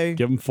well play.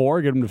 Give him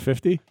 4, get him to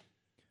 50.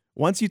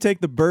 Once you take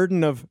the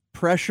burden of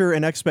pressure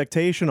and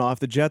expectation off,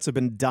 the Jets have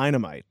been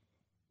dynamite.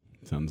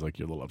 Sounds like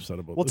you're a little upset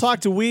about We'll this. talk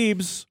to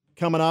Weebs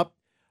coming up.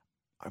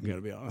 I'm going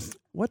to be honest.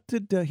 What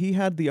did he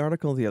had the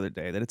article the other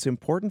day that it's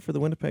important for the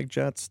Winnipeg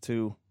Jets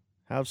to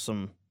have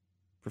some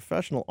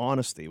professional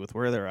honesty with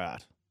where they're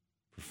at.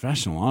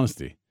 Professional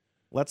honesty.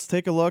 Let's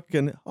take a look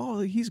and,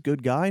 he's a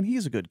good guy and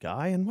he's a good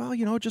guy. And,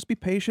 just be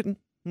patient.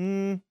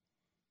 Let's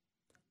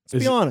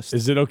be honest.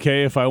 Is it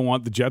okay if I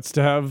want the Jets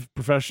to have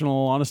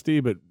professional honesty,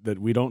 but that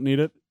we don't need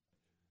it?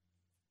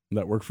 Would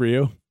that work for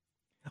you?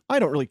 I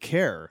don't really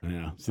care.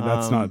 Yeah. See,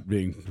 that's not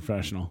being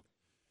professional.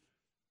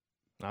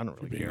 I don't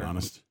really being care.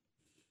 honest.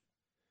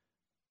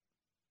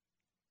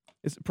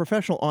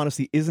 Professional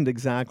honesty isn't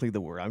exactly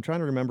the word. I'm trying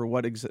to remember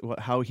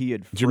how he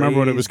had. Do you remember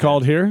what it was phrased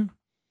called here?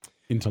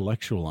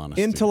 Intellectual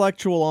honesty.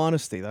 Intellectual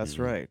honesty. That's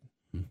right.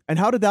 And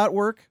how did that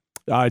work?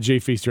 Jay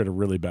Feaster had a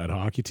really bad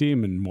hockey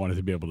team and wanted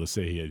to be able to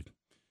say he had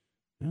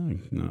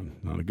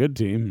not a good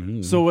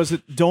team. So was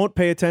it don't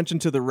pay attention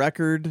to the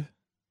record?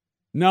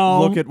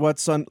 No. Look at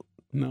what's on.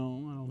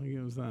 No, I don't think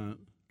it was that.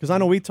 Because I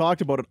know we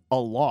talked about it a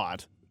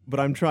lot, but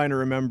I'm trying to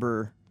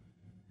remember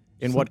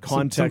in what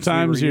context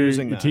sometimes we were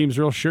using your that. team's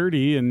real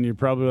shirty and you're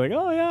probably like,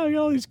 oh, yeah, we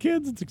got all these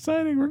kids. It's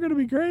exciting. We're going to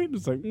be great. And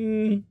it's like,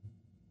 maybe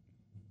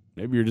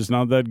you're just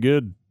not that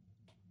good.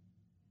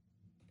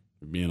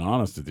 You're being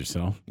honest with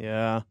yourself.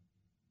 Yeah.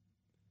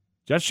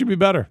 Jets should be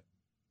better.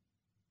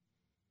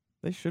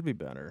 They should be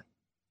better.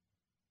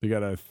 They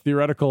got a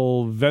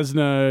theoretical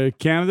Vezina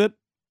candidate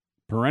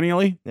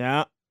perennially.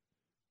 Yeah.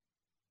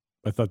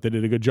 I thought they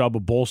did a good job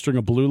of bolstering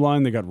a blue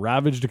line. They got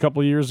ravaged a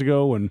couple of years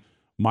ago when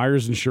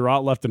Myers and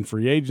Sherratt left in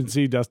free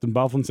agency. Dustin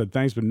Byfuglien said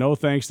thanks, but no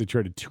thanks. They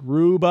traded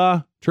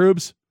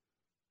Trubes.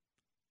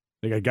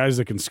 They got guys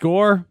that can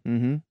score.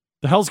 Mm-hmm.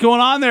 The hell's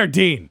going on there,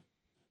 Dean?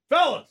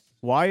 Fellas!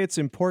 Why it's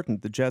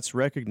important the Jets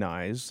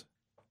recognize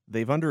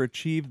they've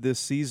underachieved this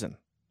season.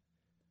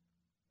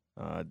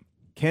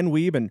 Ken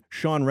Wiebe and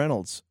Sean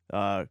Reynolds,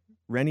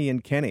 Rennie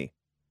and Kenny,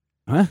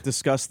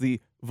 discuss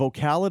the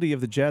vocality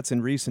of the Jets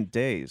in recent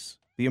days.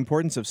 The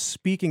importance of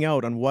speaking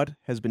out on what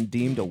has been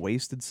deemed a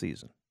wasted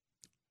season.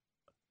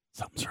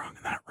 Something's wrong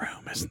in that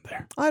room, isn't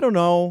there? I don't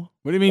know.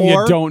 What do you mean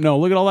you don't know?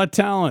 Look at all that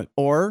talent.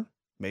 Or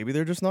maybe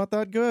they're just not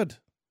that good.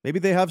 Maybe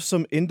they have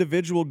some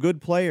individual good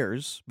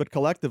players, but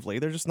collectively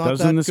they're just not that good.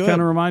 Doesn't this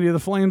kind of remind you of the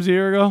Flames a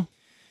year ago?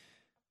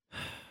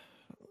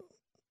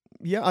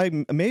 Yeah,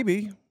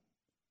 maybe.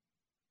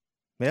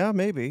 Yeah,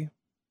 maybe.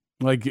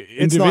 Like,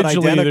 It's not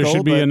individually, there identical,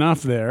 should be but-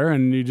 enough there,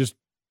 and you just...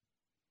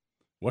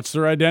 What's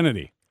their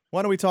identity?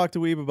 Why don't we talk to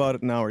Weeb about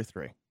it in hour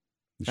 3?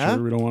 You sure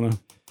we don't want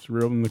to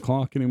reopen the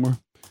clock anymore?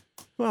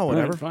 Well,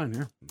 whatever. All right, fine,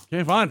 yeah.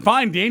 Okay,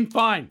 fine, Dean,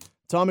 fine.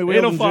 Tommy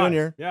Wheeldon 8:05.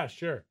 Jr. Yeah,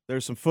 sure.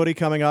 There's some footy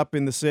coming up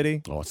in the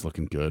city. Oh, it's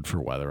looking good for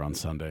weather on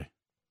Sunday.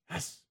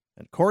 Yes.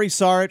 And Corey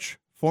Sarich,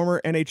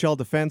 former NHL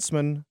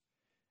defenseman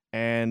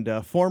and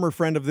former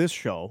friend of this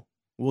show,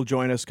 will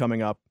join us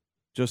coming up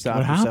just What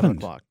after 7 happened?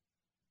 o'clock.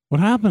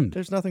 What happened?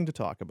 There's nothing to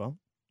talk about.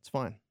 It's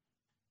fine.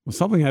 Well,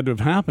 something had to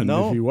have happened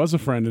No. if he was a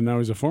friend and now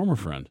he's a former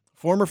friend.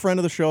 Former friend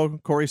of the show,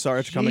 Corey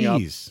Sarich, coming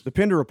up. Jeez. The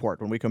Pinder Report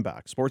when we come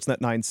back.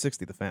 Sportsnet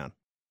 960, The Fan.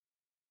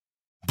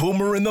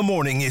 Boomer in the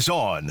Morning is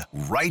on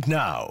right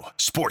now.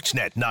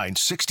 Sportsnet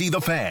 960 The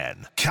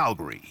Fan,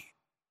 Calgary.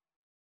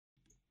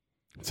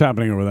 What's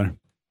happening over there?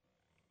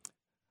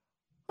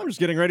 I'm just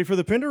getting ready for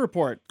the Pinder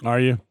Report. Are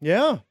you?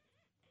 Yeah.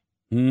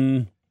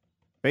 Hmm.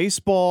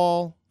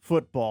 Baseball,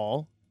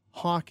 football,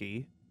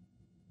 hockey,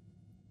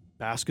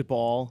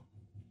 basketball,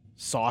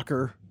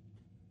 soccer.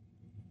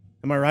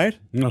 Am I right?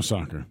 No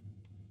soccer.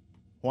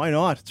 Why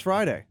not? It's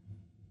Friday.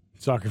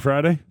 Soccer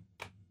Friday?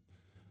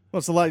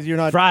 What's the you're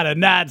not Friday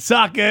night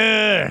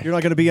soccer! You're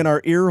not going to be in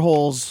our ear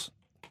holes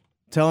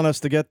telling us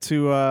to get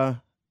to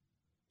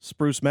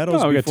Spruce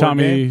Meadows. Oh, we got before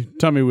Tommy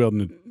game?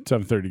 Wheeldon at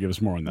 7:30 to give us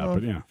more on that, Oh,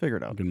 but yeah. figure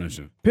it out. I can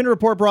mention it. Pinder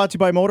Report brought to you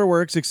by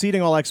Motorworks,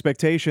 exceeding all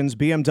expectations.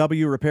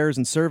 BMW repairs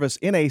and service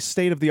in a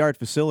state-of-the-art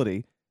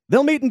facility.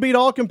 They'll meet and beat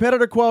all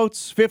competitor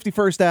quotes.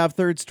 51st Ave,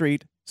 3rd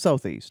Street,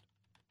 Southeast.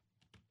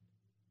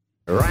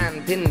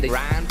 Ryan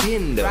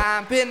Pinder.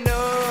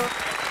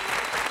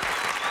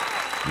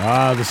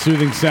 Ah, the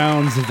soothing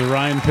sounds of the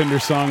Ryan Pinder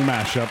song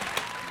mashup.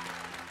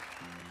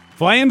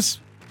 Flames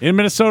in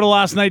Minnesota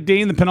last night,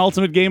 Dean, the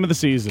penultimate game of the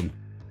season.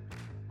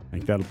 I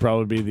think that'll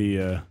probably be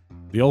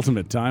the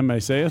ultimate time I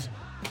say it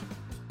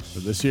for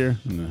this year.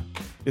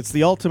 It's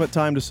the ultimate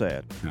time to say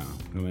it. Oh,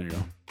 well, there you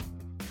go.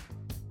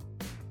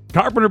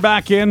 Carpenter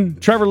back in.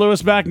 Trevor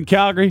Lewis back in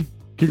Calgary.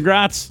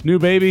 Congrats, new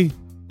baby.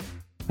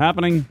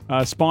 happening,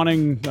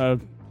 spawning,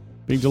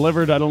 being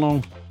delivered. I don't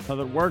know how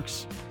that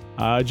works.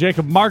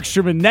 Jacob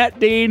Markstrom in net,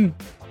 Dean.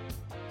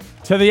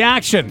 To the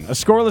action. A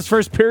scoreless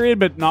first period,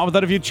 but not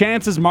without a few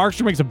chances.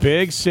 Markstrom makes a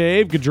big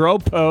save.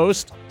 Gaudreau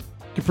post.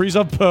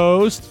 Kaprizov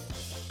post.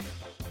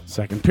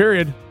 Second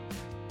period.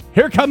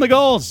 Here come the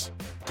goals.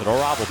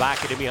 Zadorov will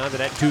back it in behind the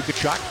net to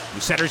Tkachuk,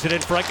 who centers it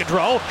in front.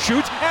 Gaudreau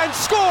shoots and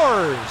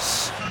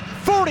scores!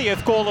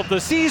 40th goal of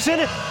the season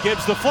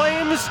gives the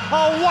Flames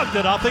a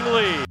 1-0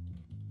 lead.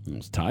 It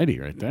was tidy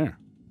right there.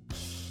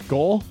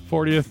 Goal,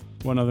 40th,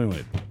 1-0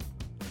 lead.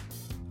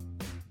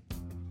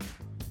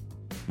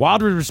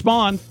 Wild would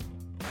respond.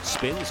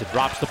 Spins, it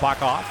drops the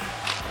puck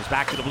off. Goes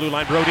back to the blue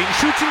line. Brodin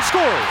shoots and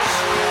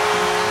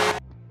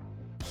scores.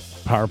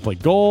 Power play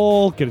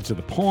goal, get it to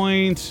the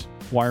point.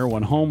 Wire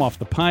one home off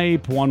the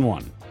pipe,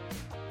 1-1.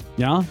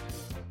 Yeah?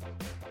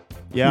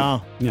 Yeah.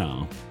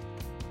 No.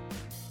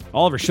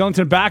 Oliver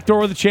Shillington backdoor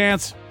with a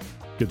chance.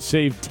 Good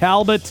save,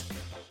 Talbot.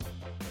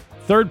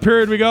 Third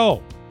period we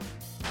go.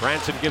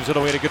 Branson gives it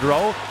away to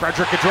Gaudreau.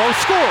 Frederick Gaudreau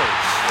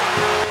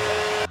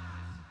scores.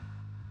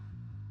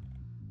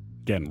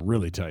 Again,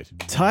 really tight.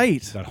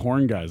 Tight. That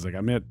horn guy's like,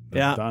 I'm it. That's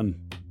Yeah. done.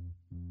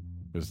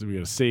 We got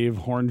to save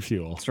horn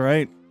fuel. That's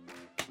right.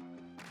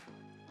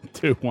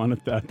 2-1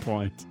 at that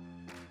point.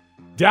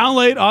 Down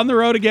late on the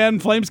road again.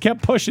 Flames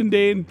kept pushing,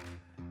 Dean.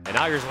 And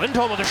now here's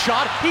Lindholm with a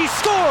shot. He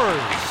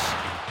scores!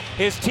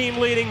 His team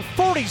leading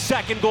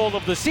 42nd goal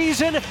of the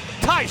season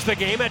ties the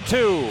game at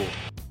 2.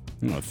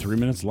 3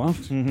 minutes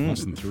left.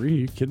 Less than 3. Are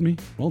you kidding me?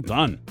 Well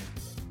done.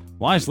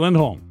 Elias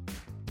Lindholm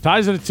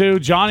ties it at 2.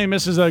 Johnny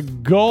misses a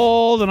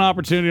golden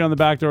opportunity on the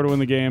back door to win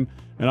the game.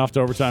 And off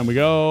to overtime we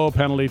go.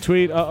 Penalty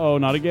tweet. Uh-oh,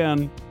 not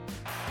again.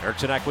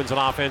 Eriksson Ek wins an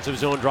offensive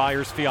zone.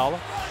 Dryers Fiala.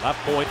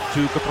 Left point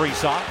to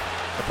Kaprizov.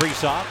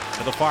 Kaprizov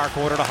to the far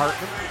corner to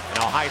Hartman. And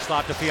now high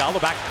slot to Fiala.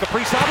 Back to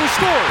Kaprizov, who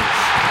scores.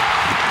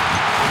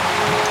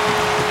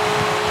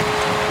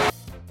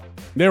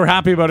 They were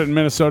happy about it in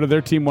Minnesota.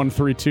 Their team won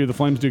 3-2. The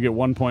Flames do get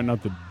 1 point.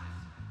 Not the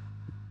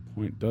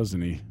point does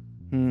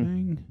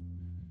anything.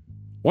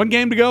 One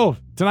game to go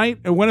tonight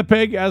in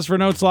Winnipeg. As for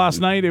notes last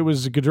night, it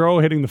was Gaudreau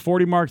hitting the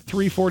 40 mark,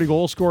 340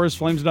 goal scorers.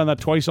 Flames have done that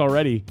twice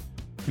already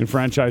in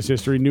franchise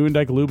history.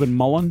 Nieuwendyk, Lubin,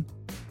 Mullen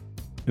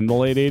in the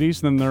late 80s,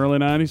 then in the early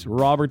 90s.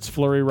 Roberts,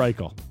 Fleury,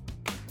 Reichel.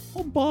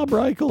 Oh, Bob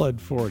Reichel had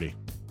 40.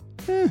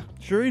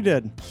 Sure he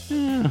did.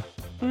 Yeah,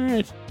 all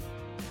right.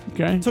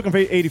 Okay. Took him for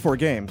 84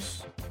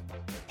 games.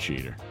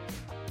 Cheater.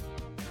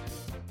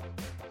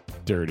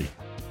 Dirty.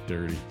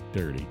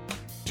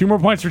 2 more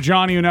points for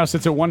Johnny, who now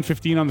sits at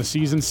 115 on the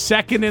season.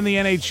 Second in the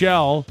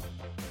NHL,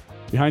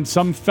 behind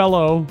some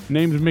fellow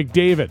named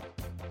McDavid.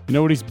 You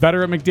know what he's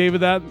better at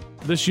McDavid at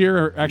this year,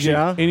 or actually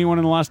anyone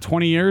in the last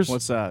 20 years?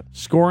 What's that?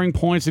 Scoring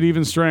points at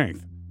even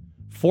strength.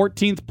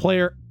 14th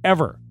player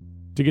ever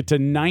to get to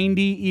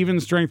 90 even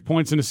strength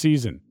points in a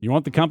season. You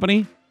want the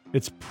company?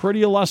 It's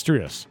pretty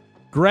illustrious.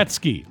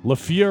 Gretzky,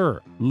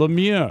 Lafleur,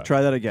 Lemieux.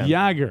 Try that again.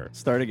 Jagger.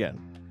 Start again.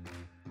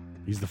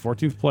 He's the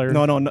 14th player.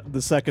 No,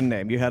 the second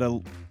name. You had a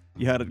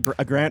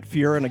Grant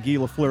Fuhr and a Guy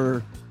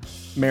Lafleur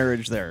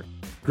marriage there.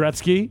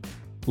 Gretzky,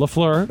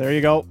 Lafleur, There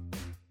you go.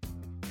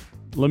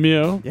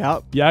 Lemieux, Yeah.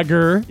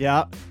 Jagger,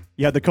 Yeah.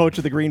 You had the coach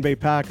of the Green Bay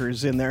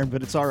Packers in there,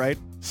 but it's all right.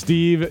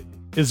 Steve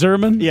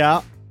Yzerman,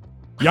 Yeah.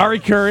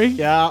 Yari Curry,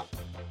 Yeah.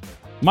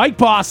 Mike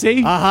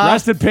Bossy,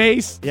 rest in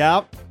peace,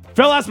 Yeah.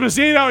 Phil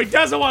Esposito, he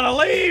doesn't want to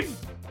leave,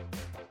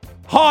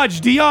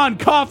 Hodge, Dion,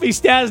 Coffey,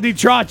 Stasny,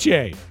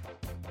 Trottier.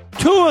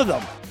 2 of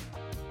them.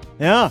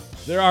 Yeah.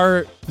 There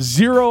are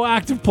 0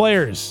 active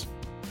players.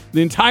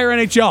 The entire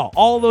NHL,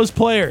 all those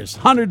players,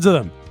 hundreds of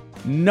them.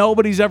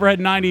 Nobody's ever had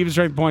 90 even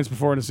strength points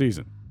before in a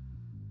season.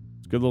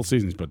 It's a good little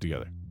season he's put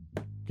together.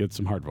 Get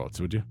some hard votes,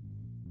 would you?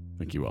 I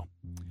think you will.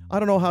 I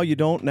don't know how you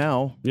don't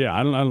now. Yeah,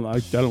 I don't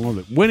know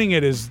that winning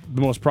it is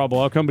the most probable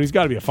outcome, but he's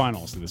got to be a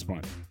finalist at this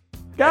point.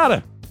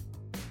 Gotta.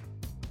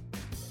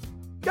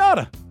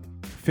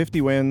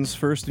 50 wins,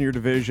 first in your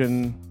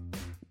division,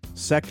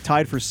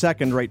 tied for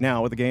second right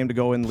now with a game to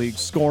go in league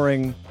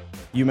scoring.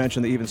 You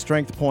mentioned the even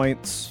strength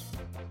points.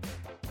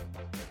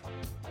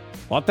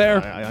 What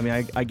there? I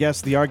mean, I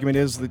guess the argument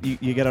is that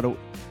you get out.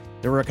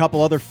 There were a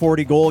couple other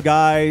 40-goal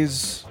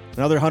guys,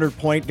 another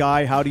 100-point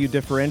guy. How do you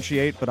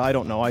differentiate? But I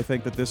don't know. I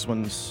think that this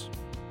one's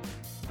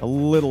a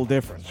little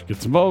different.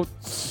 Get some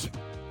votes.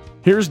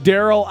 Here's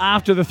Daryl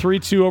after the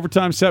 3-2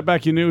 overtime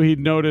setback. You knew he'd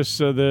notice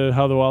how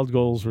the Wild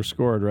goals were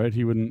scored, right?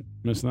 He wouldn't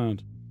miss that.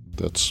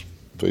 That's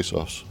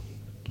face-offs.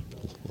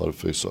 A lot of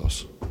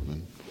face-offs. I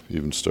mean, you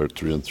even start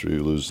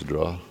 3-on-3, lose the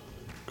draw,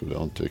 go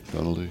down, take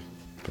penalty,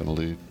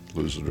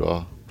 lose the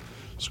draw,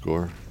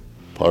 score.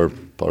 Power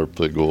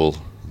play goal.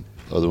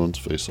 Other ones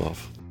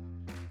face-off.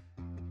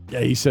 Yeah,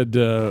 he said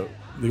they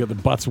got the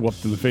butts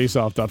whooped in the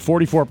face-off dot.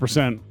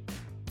 44%,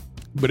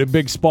 but in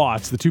big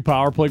spots. The 2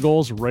 power play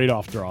goals right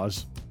off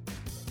draws.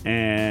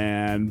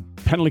 And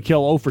penalty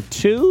kill 0 for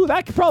 2.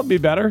 That could probably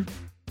be better.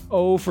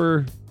 0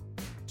 for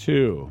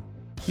 2.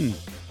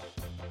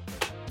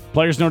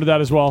 Players noted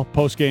that as well.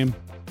 Post-game,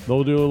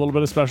 they'll do a little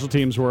bit of special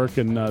teams work,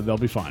 and they'll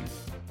be fine.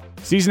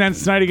 Season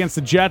ends tonight against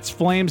the Jets.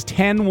 Flames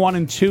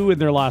 10-1-2 in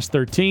their last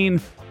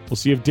 13. We'll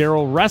see if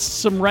Daryl rests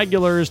some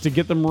regulars to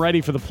get them ready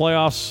for the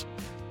playoffs,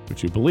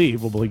 which we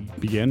believe will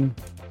begin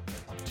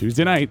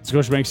Tuesday night,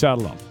 Scotiabank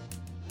Saddledome.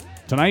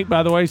 Tonight,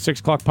 by the way, 6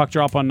 o'clock puck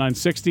drop on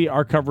 960.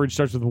 Our coverage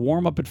starts with a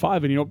warm-up at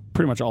 5, and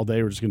pretty much all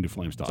day we're just going to do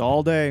Flames talk. It's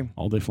all day.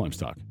 All day Flames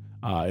talk.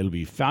 It'll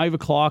be 5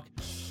 o'clock.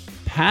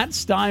 Pat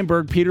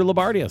Steinberg, Peter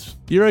Labardius.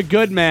 You're a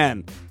good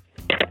man.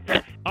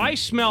 I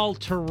smell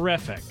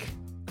terrific.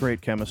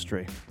 Great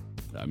chemistry.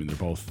 I mean, they're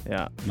both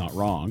Yeah. not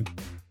wrong.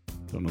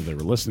 Don't know if they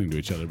were listening to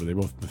each other, but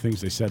the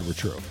things they said were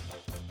true.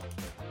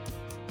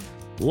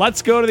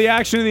 Let's go to the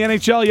action in the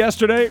NHL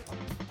yesterday.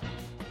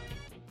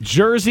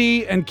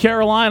 Jersey and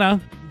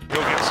Carolina.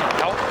 He'll get some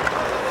help.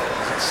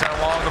 Sent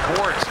along the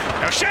boards.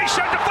 Now Shea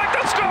shot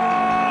deflected,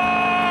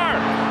 score!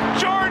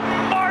 Jordan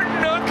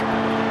Martinook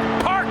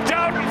parked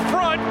out in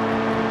front.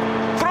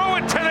 Throw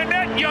it to the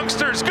net,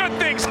 youngsters. Good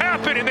things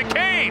happen, and the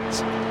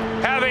Canes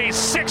have a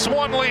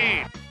 6-1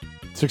 lead.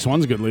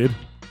 6-1's a good lead.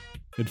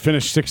 It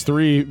finished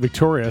 6-3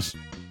 victorious.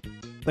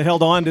 They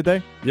held on, did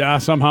they? Yeah,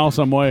 somehow,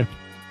 some way.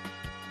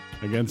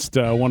 Against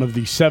one of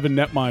the 7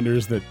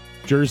 netminders that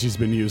Jersey's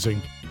been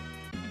using.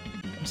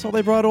 So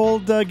they brought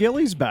old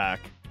Gillies back.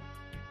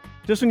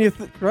 Just when you,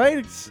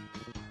 right?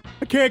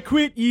 I can't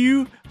quit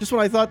you. Just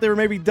when I thought they were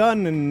maybe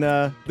done in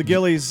the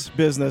Gillies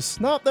business.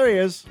 Nope, there he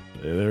is.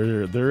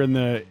 They're in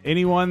the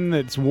anyone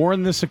that's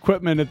worn this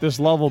equipment at this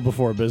level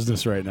before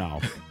business right now.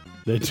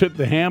 They took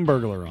the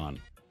Hamburglar on.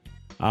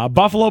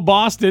 Buffalo,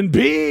 Boston,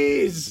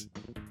 Bees!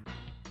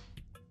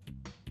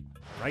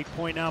 Right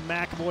point now,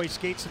 McAvoy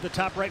skates to the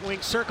top right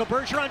wing circle.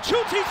 Bergeron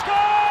shoots, he scores!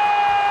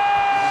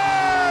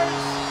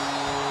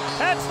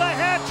 That's the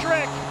hat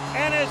trick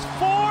and his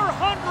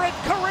 400th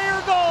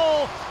career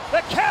goal.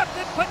 The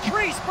captain,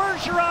 Patrice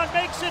Bergeron,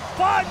 makes it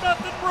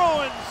 5-0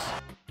 Bruins.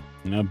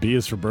 Now B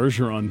is for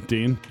Bergeron,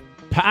 Dean.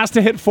 Pass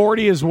to hit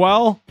 40 as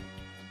well.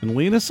 And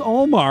Linus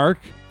Ullmark,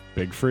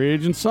 big free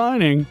agent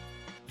signing,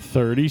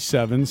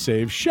 37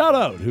 save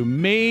shutout, who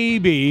may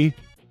be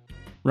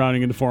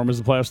rounding into form as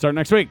the playoffs start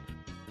next week.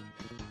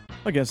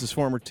 Against his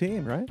former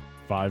team, right?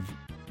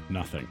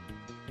 5-0.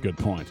 Good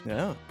point.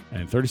 Yeah.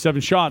 And 37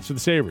 shots for the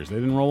Sabres. They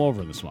didn't roll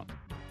over in this one.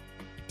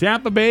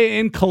 Tampa Bay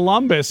and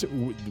Columbus.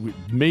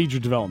 Major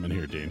development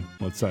here, Dean.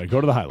 Let's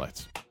go to the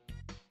highlights.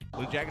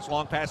 Blue Jackets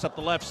long pass up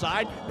the left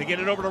side. They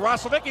get it over to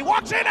Roslovic. He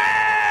walks in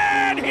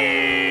and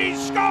he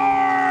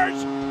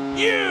scores!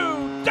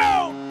 You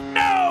don't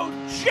know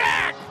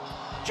Jack!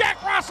 Jack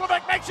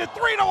Roslovic makes it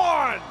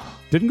 3-1!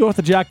 Didn't go with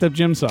the jacked up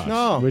gym socks,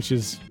 No. which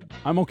is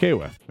I'm okay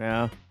with.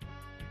 Yeah.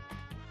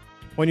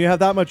 When you have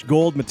that much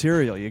gold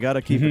material, you got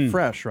to keep it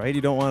fresh, right? You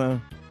don't want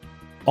to.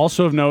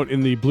 Also of note,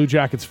 in the Blue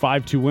Jackets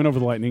 5-2 win over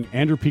the Lightning,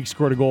 Andrew Peeke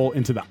scored a goal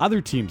into the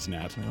other team's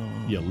net.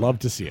 You love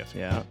to see it.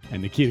 Yeah.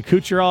 And Nikita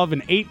Kucherov,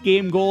 an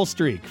 8-game goal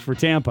streak for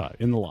Tampa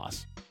in the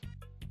loss.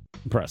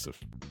 Impressive.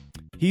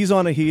 He's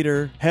on a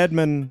heater.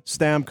 Hedman,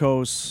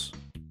 Stamkos,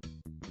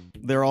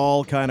 they're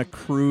all kind of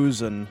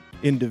cruising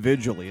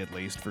individually, at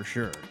least, for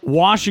sure.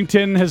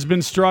 Washington has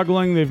been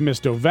struggling. They've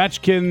missed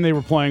Ovechkin. They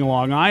were playing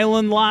Long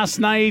Island last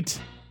night.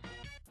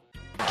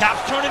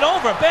 Caps turn it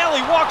over.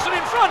 Bailey walks it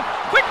in front.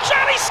 Quick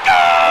shot, he scores!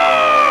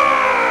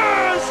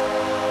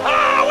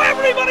 Oh,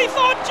 everybody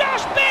thought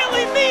Josh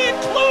Bailey, me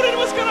included,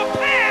 was going to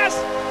pass.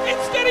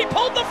 Instead, he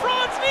pulled the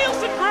Franz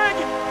Nielsen, Greg.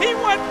 He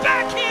went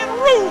backhand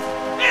roof,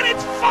 and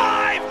it's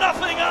 5-0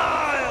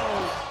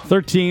 Isles.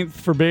 13th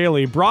for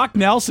Bailey. Brock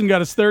Nelson got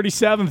his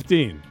 37th,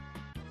 Dean.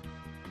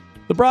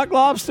 The Brock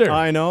Lobster.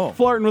 I know.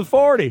 Flirting with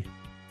 40.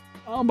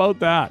 How about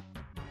that?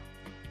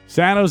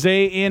 San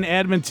Jose in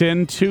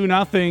Edmonton,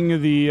 2-0.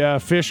 The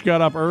Fish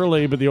got up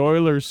early, but the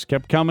Oilers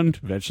kept coming,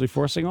 eventually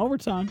forcing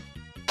overtime.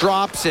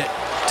 Drops it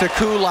to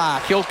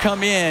Kulak. He'll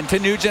come in to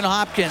Nugent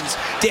Hopkins.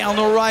 Down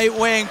the right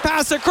wing.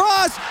 Pass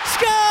across.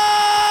 Scores!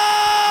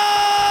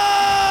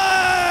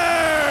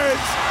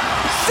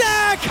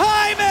 Zach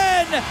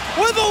Hyman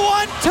with a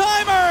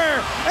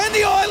one-timer. And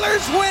the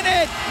Oilers win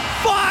it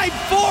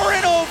 5-4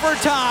 in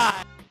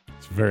overtime.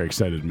 It's a very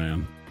excited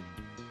man.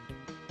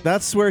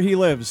 That's where he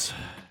lives.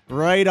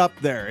 Right up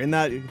there in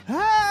that.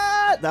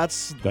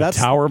 That's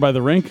tower by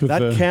the rink. With that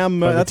the, Cam.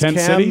 by the That's tent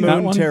Cam city, that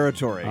Moon one?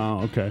 territory.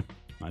 Oh, okay.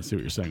 I see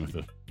what you're saying with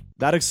the.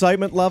 That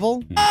excitement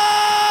level.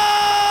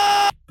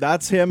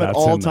 That's him at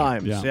all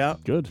times. Yeah.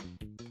 Good.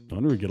 I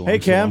wonder we get along. Hey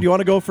Cam, do you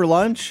want to go for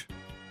lunch?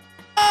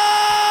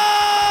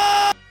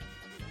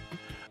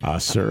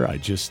 Sir, I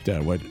just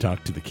went and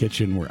talked to the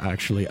kitchen. We're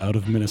actually out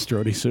of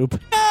minestrone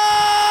soup.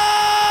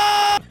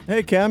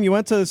 Hey Cam, you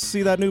went to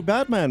see that new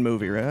Batman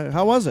movie, right?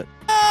 How was it?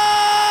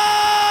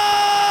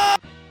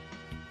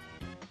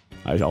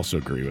 I also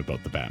agree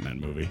about the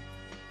Batman movie.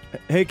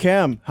 Hey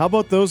Cam, how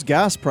about those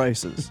gas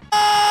prices?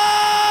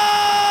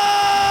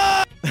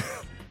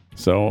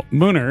 So,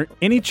 Mooner,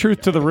 any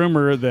truth to the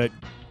rumor that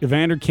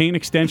Evander Kane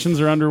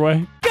extensions are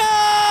underway?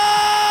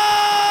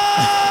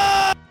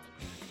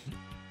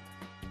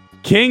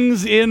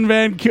 Kings in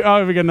Vancouver.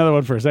 Oh, we got another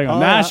one first. Hang on.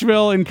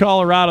 Nashville in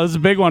Colorado. This is a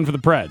big one for the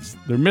Preds.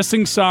 They're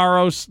missing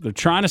Saros. They're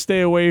trying to stay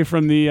away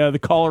from the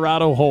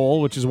Colorado hole,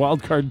 which is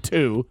wild card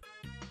 2.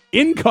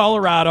 In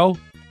Colorado.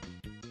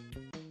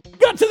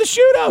 Got to the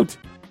shootout.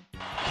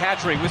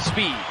 Kadri with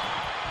speed.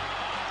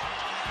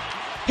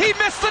 He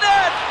missed the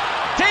net!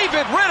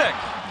 David Riddick,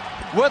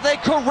 with a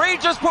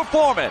courageous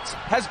performance,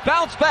 has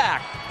bounced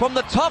back from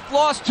the tough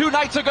loss 2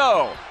 nights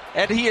ago,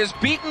 and he has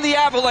beaten the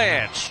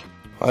Avalanche.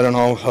 I don't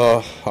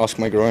know. Ask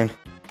my groin.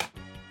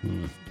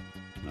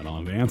 I don't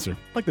have the answer.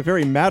 Like the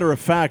very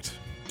matter-of-fact,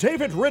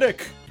 David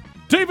Riddick.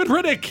 David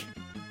Riddick.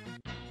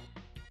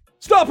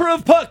 Stopper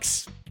of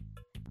pucks.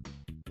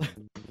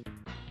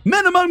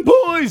 Men among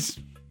boys.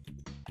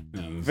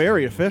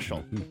 Very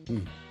official.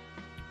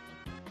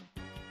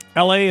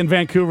 LA and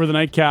Vancouver, the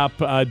nightcap,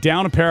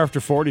 down a pair after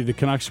 40. The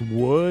Canucks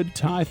would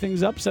tie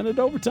things up, send it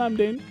to overtime,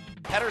 Dane.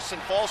 Pedersen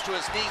falls to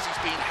his knees. He's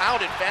being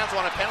hounded. Fans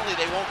want a penalty.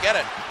 They won't get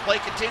it. Play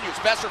continues.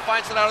 Besser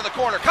finds it out of the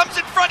corner. Comes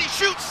in front. He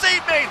shoots.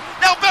 Save made.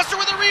 Now Besser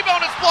with a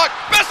rebound. It's blocked.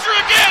 Besser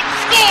again.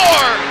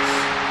 Scores!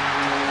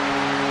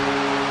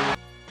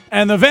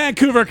 And the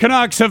Vancouver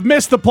Canucks have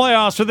missed the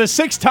playoffs for the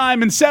 6th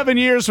time in 7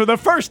 years for the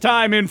first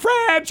time in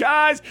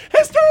franchise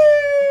history!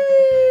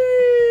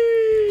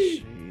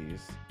 Jeez.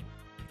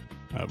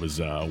 That was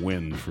a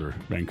win for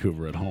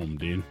Vancouver at home,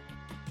 Dean.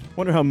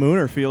 Wonder how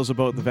Mooner feels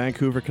about the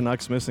Vancouver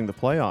Canucks missing the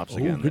playoffs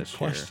again good this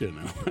question.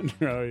 year. I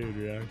wonder how he'd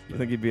react. You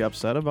think he'd be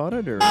upset about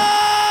it? Or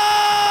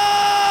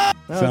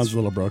Sounds a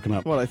little broken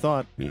up. What I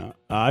thought. Yeah.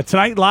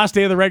 Tonight, last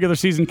day of the regular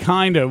season,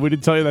 kind of. We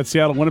did tell you that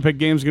Seattle-Winnipeg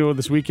game's going to go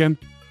this weekend.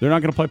 They're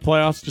not going to play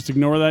playoffs. Just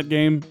ignore that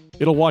game.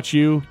 It'll watch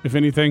you, if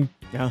anything.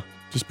 Yeah.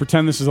 Just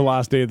pretend this is the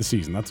last day of the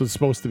season. That's what it's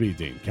supposed to be,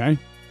 Dean, okay?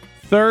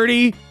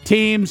 30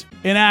 teams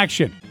in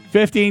action.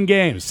 15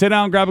 games. Sit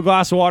down, grab a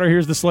glass of water.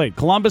 Here's the slate.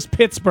 Columbus,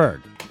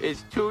 Pittsburgh.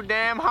 It's too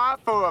damn hot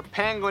for a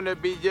penguin to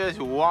be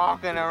just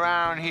walking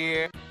around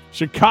here.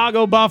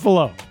 Chicago,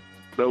 Buffalo.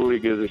 Nobody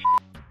gives a shit.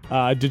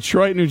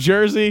 Detroit, New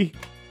Jersey.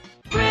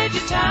 Spread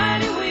your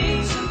tiny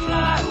wings and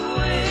fly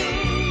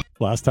away.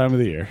 Last time of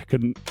the year.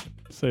 Couldn't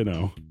say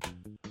no.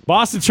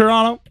 Boston,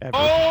 Toronto.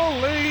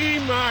 Holy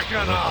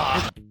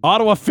Mackinac!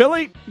 Ottawa,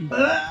 Philly.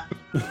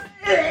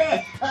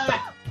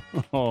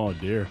 Oh,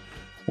 dear.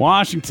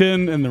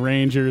 Washington and the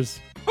Rangers.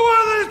 Who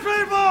are these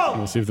people?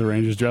 We'll see if the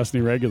Rangers dress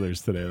any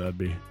regulars today. That'd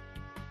be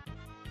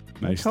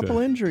nice. A couple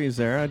injuries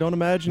there. I don't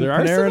imagine There are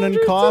some Panarin and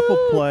injuries Kopp will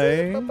too.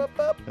 play.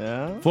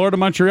 Yeah. Florida,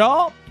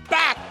 Montreal.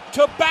 Back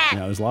to back.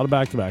 Yeah, there's a lot of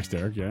back-to-backs,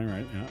 Derek. Yeah,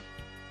 right. Yeah.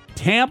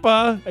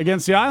 Tampa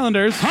against the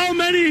Islanders. How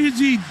many has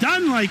he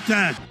done like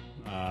that?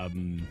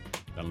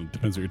 That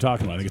depends what you're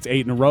talking about. I think it's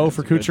 8 in a row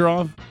for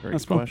Kucherov. Great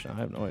That's question. I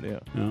have no idea.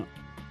 Yeah.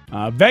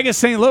 Vegas,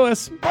 St.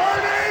 Louis. Bernie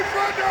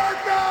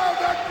Federko,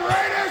 the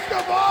greatest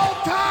of all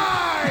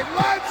time.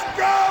 Let's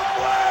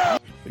go,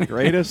 Blue! The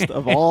greatest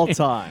of all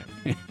time.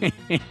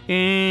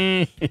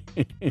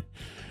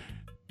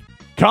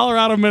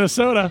 Colorado,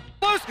 Minnesota.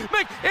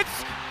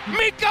 It's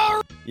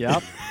Miko.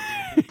 Yep.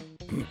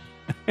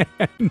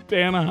 And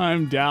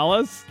Anaheim,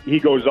 Dallas. He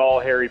goes all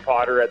Harry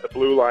Potter at the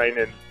blue line,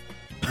 and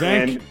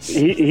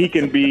he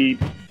can be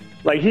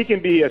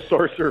a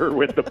sorcerer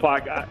with the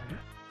puck.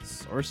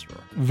 Sorcerer.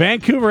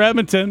 Vancouver,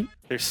 Edmonton.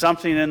 There's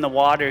something in the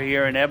water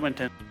here in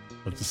Edmonton.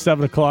 It's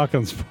 7 o'clock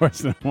on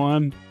Sportsnet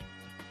 1.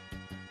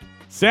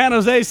 San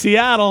Jose,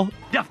 Seattle.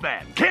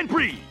 Deathman can't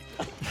breathe.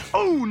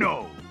 Oh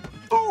no.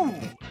 Ooh.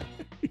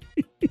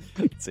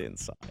 It's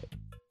inside.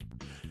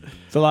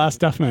 It's the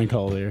last Duffman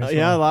call here.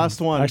 Yeah,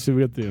 last one. Actually,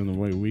 we got the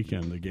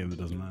weekend, the game that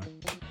doesn't matter.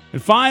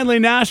 And finally,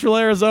 Nashville,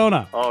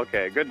 Arizona.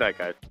 Okay, good night,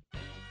 guys.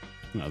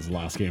 That was the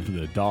last game for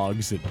the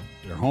Dogs at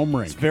their home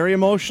rink. It's very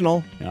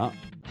emotional. Yeah.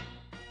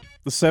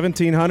 The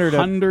 1,700.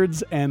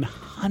 Hundreds and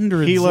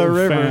hundreds Gila of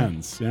River.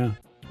 fans. Yeah.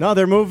 No,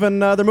 they're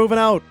moving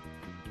out.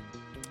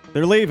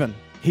 They're leaving.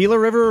 Gila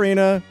River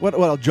Arena.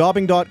 What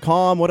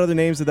jobbing.com. What other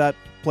names did that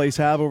place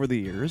have over the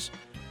years?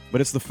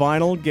 But it's the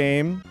final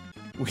game,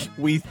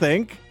 we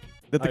think,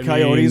 that the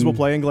Coyotes will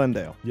play in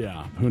Glendale.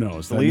 Yeah, who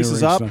knows? The lease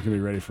is up. Not going to be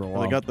ready for a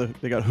while.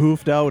 They got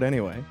hoofed out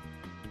anyway.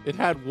 It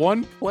had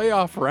one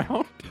playoff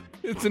round.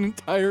 It's an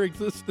entire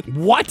existence.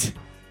 What?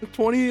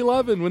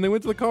 2011, when they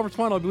went to the conference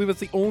final, I believe it's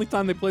the only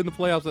time they played in the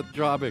playoffs at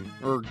Jobbing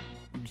or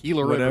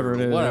Gila Whatever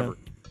River, it is, whatever. It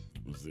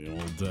was the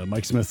old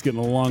Mike Smith's getting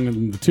along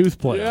in the tooth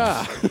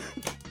playoffs. Yeah.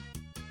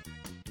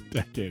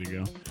 Decade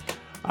ago.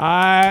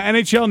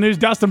 NHL news: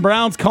 Dustin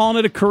Brown's calling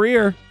it a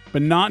career,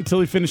 but not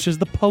until he finishes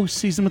the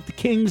postseason with the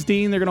Kings.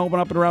 Dean, they're going to open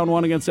up in round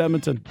 1 against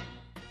Edmonton.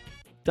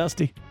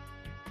 Dusty.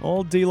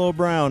 Old D'Lo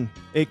Brown,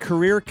 a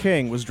career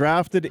king, was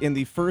drafted in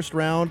the first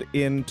round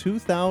in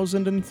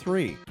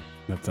 2003.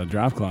 That's a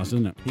draft class,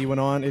 isn't it? He went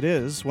on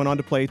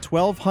to play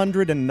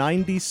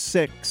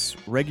 1,296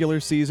 regular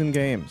season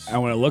games.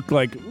 And when it looked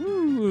like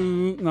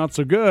not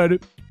so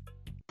good,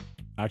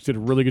 actually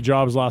did a really good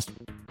job his last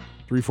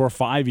 3, 4,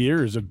 5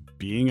 years of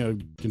being a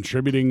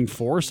contributing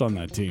force on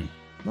that team.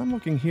 I'm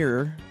looking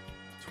here,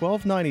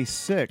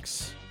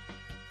 1,296.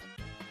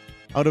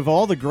 Out of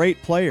all the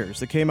great players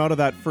that came out of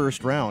that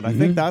first round, I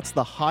think that's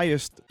the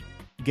highest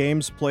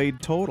games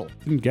played total.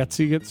 Didn't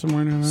Getsy get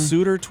somewhere in there?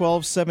 Suter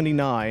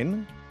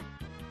 1279.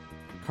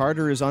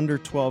 Carter is under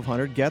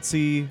 1200.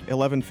 Getsy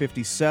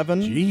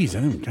 1157. Jeez,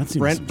 I didn't Getsy.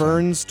 Brent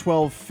Burns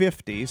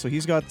 1250. So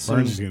he's got some.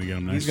 Burns is going to get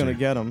him next He's going to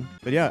get him.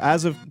 But yeah,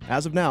 as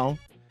of now,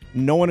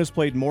 no one has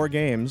played more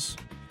games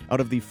out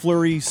of the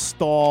Fleury,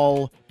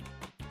 Stahl,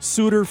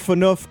 Suter,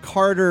 Phaneuf,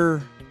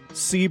 Carter,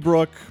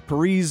 Seabrook,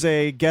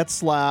 Parise,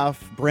 Getzlaff,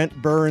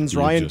 Brent Burns,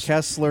 You're Ryan just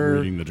Kessler.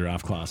 reading the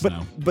draft class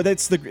now. But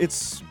it's the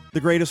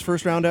greatest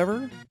first round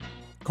ever.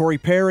 Corey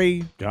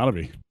Perry. Gotta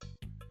be.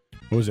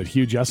 What was it?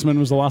 Hugh Jessman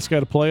was the last guy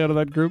to play out of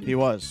that group? He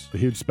was. The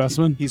huge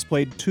specimen? He's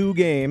played 2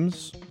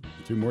 games.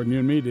 2 more than you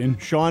and me, Dean.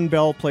 Sean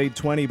Bell played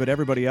 20, but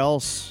everybody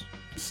else.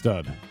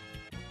 Stud.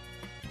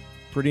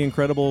 Pretty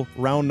incredible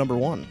round number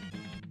 1.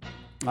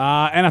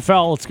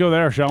 NFL, let's go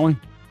there, shall we?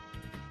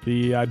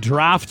 The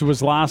draft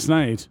was last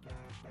night.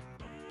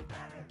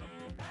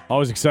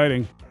 Always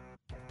exciting.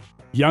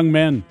 Young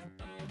men.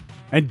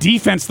 And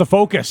defense, the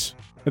focus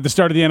at the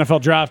start of the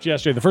NFL draft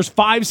yesterday. The first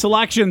 5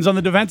 selections on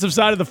the defensive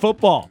side of the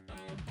football.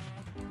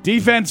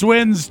 Defense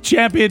wins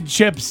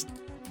championships,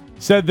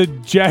 said the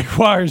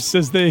Jaguars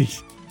as they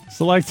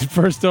selected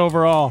first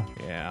overall.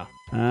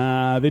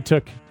 Yeah. They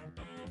took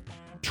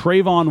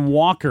Trayvon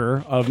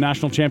Walker of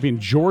national champion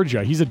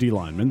Georgia. He's a D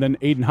lineman. Then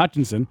Aiden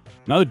Hutchinson,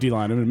 another D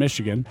lineman in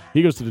Michigan.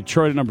 He goes to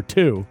Detroit at number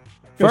 2.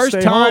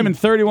 First time in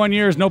 31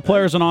 years, no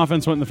players on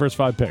offense went in the first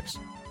 5 picks.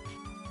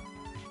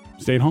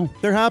 Stayed home.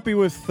 They're happy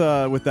with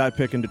that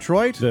pick in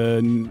Detroit.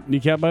 The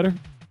kneecap biter?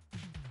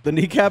 The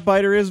kneecap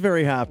biter is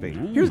very happy.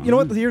 Here's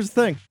the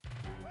thing.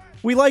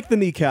 We like the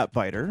kneecap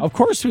biter. Of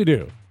course we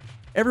do.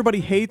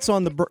 Everybody hates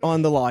on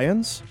the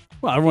Lions.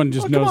 Well, everyone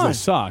just knows come they on.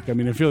 suck. I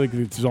mean, I feel like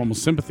there's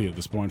almost sympathy at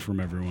this point from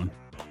everyone.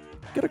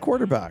 Get a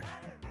quarterback.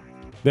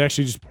 They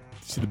actually just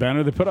see the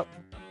banner they put up.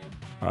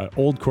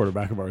 Old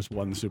quarterback of ours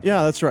won the Super Bowl.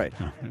 Yeah, that's right.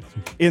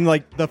 In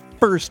like the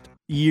first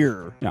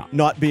year,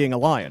 not being a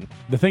Lion.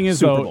 The thing is,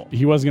 Super though, Bowl.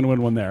 he was going to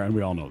win one there, and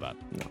we all know that.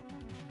 No.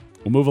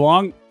 We'll move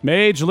along.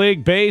 Major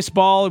League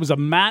Baseball. It was a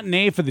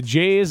matinee for the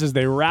Jays as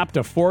they wrapped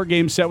a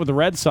 4-game set with the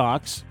Red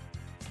Sox.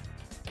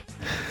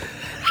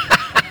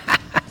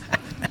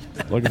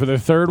 Looking for their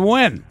 3rd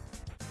win.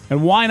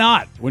 And why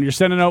not when you're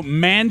sending out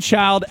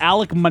man-child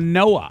Alek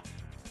Manoah?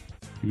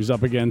 He was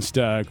up against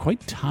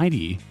quite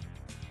tidy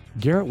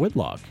Garrett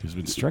Whitlock, who's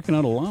been striking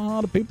out a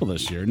lot of people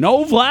this year.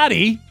 No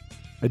Vladdy.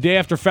 A day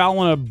after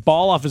fouling a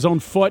ball off his own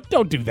foot.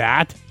 Don't do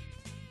that.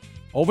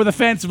 Over the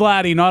fence,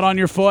 Vladdy, not on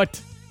your foot.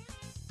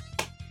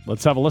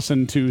 Let's have a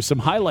listen to some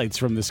highlights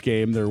from this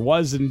game. There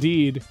was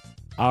indeed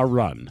a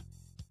run.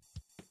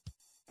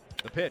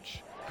 The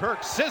pitch.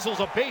 Kirk sizzles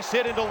a base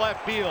hit into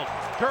left field.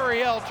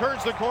 Gurriel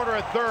turns the corner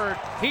at third.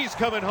 He's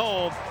coming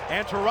home,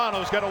 and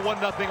Toronto's got a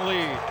 1-0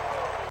 lead.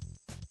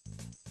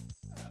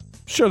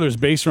 Sure, there's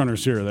base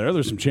runners here or there.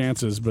 There's some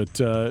chances,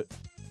 but at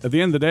the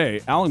end of the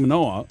day, Alek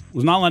Manoah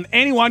was not letting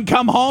anyone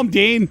come home,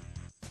 Dean.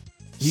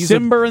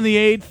 Simber in the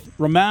 8th,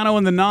 Romano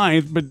in the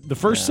 9th, but the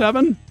first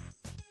 7,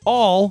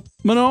 all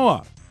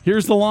Manoah.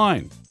 Here's the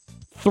line.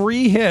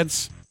 3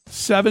 hits,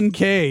 7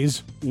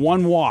 Ks,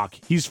 1 walk.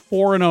 He's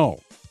 4-0.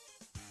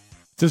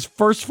 It's his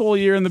first full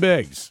year in the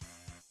bigs.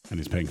 And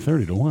he's paying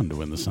 30-1 to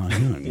win the Cy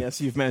Young.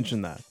 Yes, you've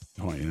mentioned that.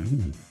 Oh,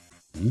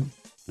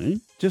 yeah.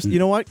 Just, you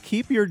know what?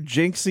 Keep your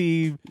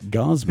jinxie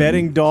Gosman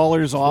betting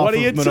dollars off What are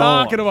of you Manoah.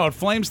 talking about?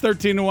 Flames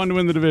 13-1 to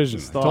win the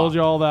division. Stop. Told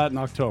you all that in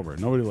October.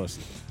 Nobody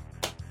listened.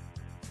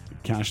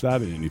 Cash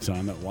that in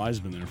anytime. That Y's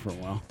been there for a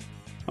while.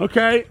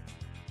 Okay.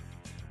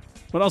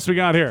 What else we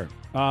got here?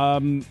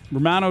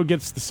 Romano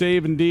gets the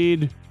save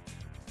indeed.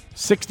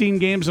 16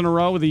 games in a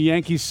row with the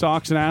Yankees,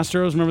 Sox, and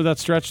Astros. Remember that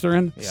stretch they're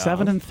in? Yeah.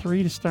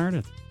 7-3 to start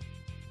it.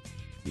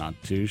 Not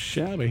too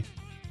shabby.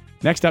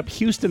 Next up,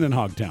 Houston and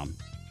Hogtown.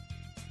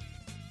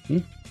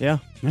 Yeah.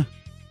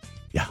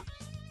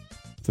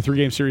 The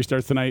 3-game series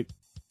starts tonight.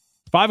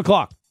 5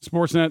 o'clock.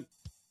 Sportsnet,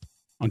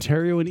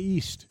 Ontario and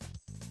East.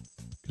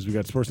 Because we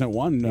got Sportsnet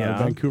 1,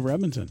 Vancouver,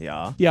 Edmonton.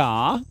 Yeah.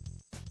 Yeah.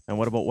 And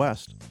what about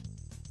West?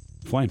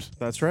 Flames.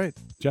 That's right.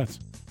 Jets.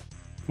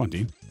 Come on,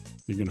 Dean.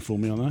 You're going to fool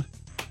me on that?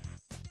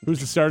 Who's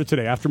the starter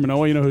today? After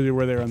Manoah, you know who they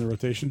were there on the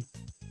rotation?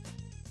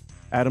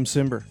 Adam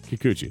Simber.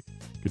 Kikuchi.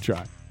 Good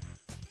try.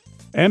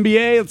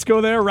 NBA, let's go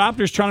there.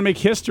 Raptors trying to make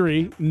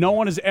history. No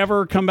one has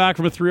ever come back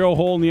from a 3-0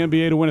 hole in the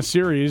NBA to win a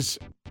series.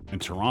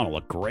 And Toronto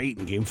looked great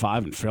in Game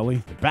 5 in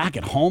Philly. They're back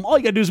at home. All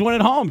you got to do is win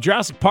at home.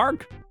 Jurassic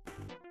Park.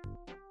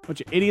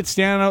 Bunch of idiots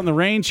standing out in the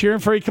rain cheering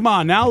for you. Come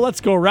on, now let's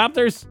go,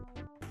 Raptors.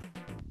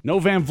 No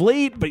Van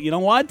Vliet, but you know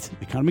what?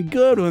 They kind of been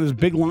good with this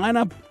big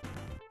lineup.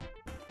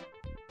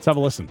 Let's have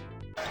a listen.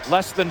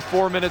 Less than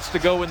 4 minutes to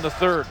go in the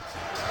third.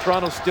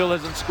 Toronto still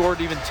hasn't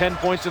scored even 10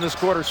 points in this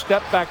quarter.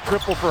 Step back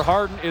triple for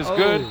Harden is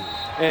good.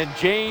 And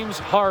James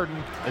Harden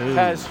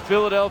has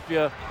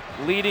Philadelphia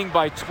leading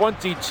by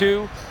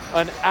 22.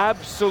 An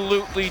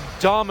absolutely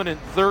dominant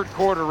third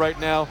quarter right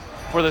now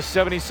for the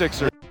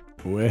 76ers.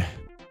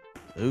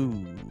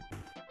 Ooh.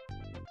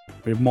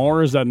 We have more,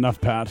 or is that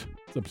enough, Pat?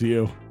 It's up to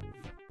you.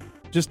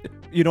 Just,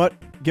 you know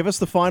what? Give us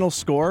the final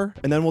score,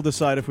 and then we'll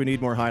decide if we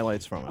need more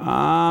highlights from it.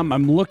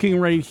 I'm looking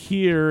right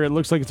here. It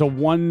looks like it's a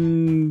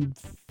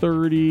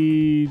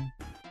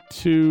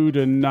 132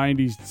 to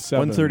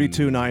 97.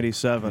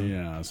 132-97.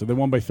 Yeah, so they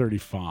won by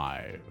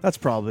 35. That's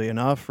probably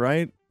enough,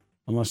 right?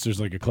 Unless there's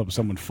like a clip of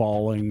someone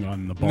falling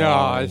on the ball.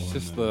 No, it's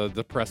just the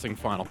depressing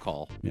final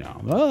call. Yeah,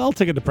 well, I'll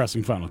take a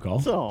depressing final call.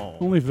 So.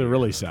 Only if they're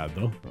really sad,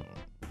 though.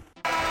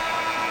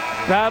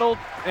 Battled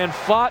and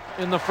fought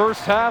in the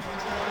first half,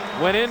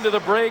 went into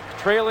the break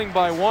trailing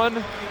by 1,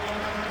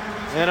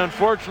 and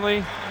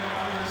unfortunately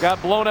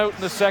got blown out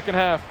in the second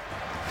half.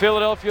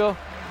 Philadelphia,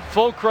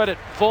 full credit,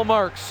 full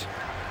marks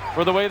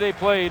for the way they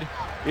played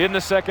in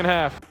the second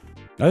half.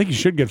 I think you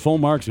should get full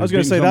marks. I was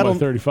going to say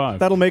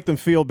that'll make them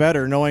feel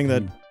better knowing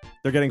that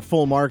they're getting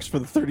full marks for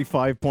the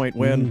 35-point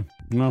win.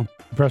 No,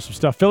 impressive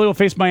stuff. Philly will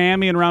face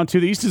Miami in round 2.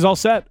 The East is all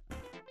set.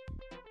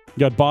 You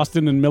got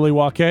Boston and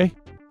Milwaukee.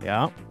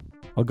 Yeah.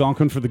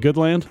 Algonquin for the good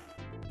land.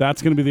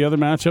 That's going to be the other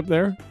matchup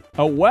there.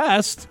 Out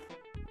west,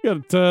 you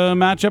got a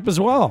matchup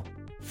as well.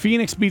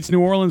 Phoenix beats New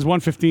Orleans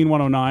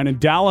 115-109, and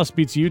Dallas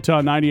beats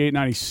Utah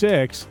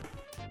 98-96.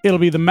 It'll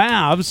be the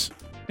Mavs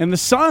and the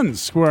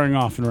Suns squaring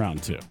off in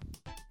round 2.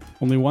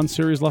 Only one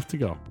series left to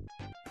go.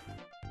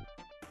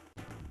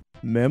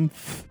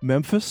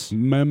 Memphis?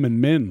 Mem and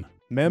Min.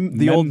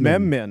 The old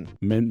Mem-Min.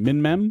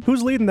 Mem?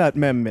 Who's leading that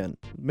Mem-Min?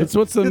 It's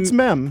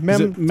Mem.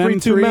 Mem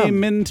 3-2 Mem.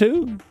 Min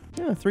 2?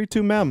 Yeah,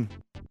 3-2 Mem.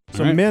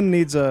 So right. Min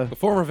needs a... The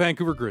former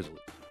Vancouver Grizzlies.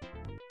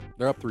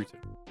 They're up 3-2.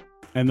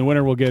 And the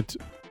winner will get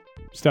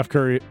Steph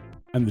Curry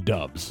and the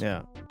Dubs.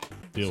 Yeah.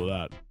 Deal with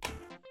that.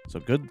 So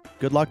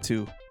good luck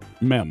to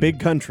Mem. Big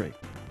Country.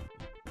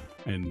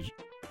 And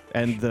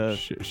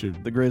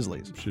the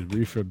Grizzlies.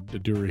 Sharif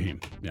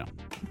Abdur-Rahim. Yeah.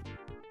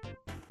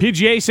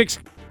 PGA 6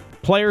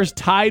 players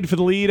tied for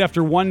the lead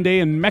after one day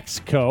in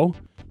Mexico.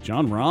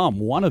 John Rahm,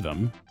 one of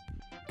them,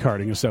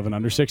 carding a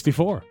 7-under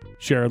 64.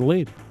 Share the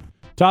lead.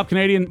 Top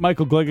Canadian,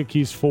 Michael Gligic,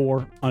 he's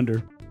 4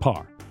 under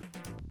par.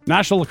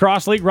 National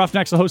Lacrosse League,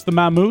 Roughnecks will host the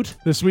Mammoth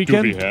this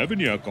weekend. Do we have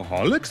any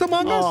alcoholics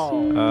among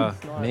us?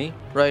 Me?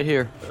 Right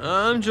here.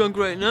 I'm drunk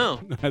right now.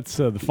 That's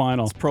the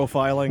final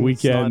profiling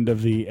weekend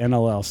of the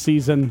NLL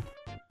season.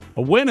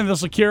 A win, and they'll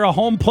secure a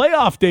home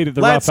playoff date at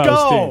the Rough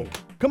House team.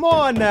 Come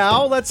on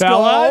now, let's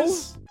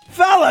Fellas. go.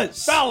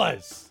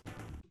 Fellas!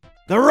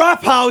 The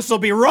Rough House will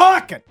be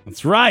rocking.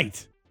 That's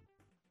right.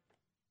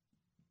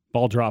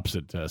 Ball drops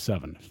at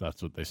 7, if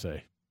that's what they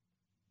say.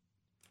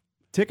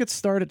 Tickets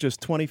start at just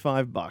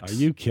 $25. Are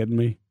you kidding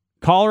me?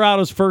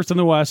 Colorado's first in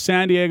the West.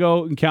 San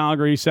Diego and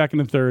Calgary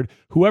second and third.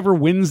 Whoever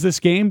wins this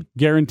game,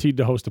 guaranteed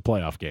to host a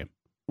playoff game.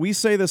 We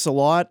say this a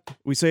lot.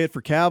 We say it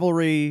for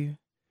Cavalry,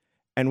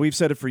 and we've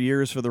said it for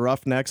years for the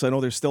Roughnecks. I know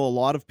there's still a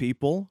lot of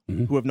people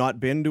who have not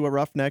been to a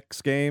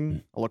Roughnecks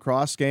game, a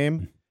lacrosse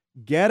game.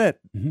 Get it.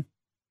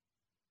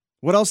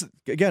 What else?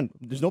 Again,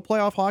 there's no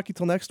playoff hockey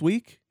till next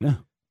week. No.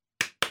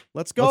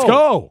 Let's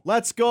go.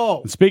 Let's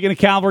go. And speaking of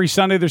Cavalry,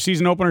 Sunday, their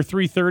season opener,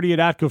 3:30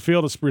 at Atco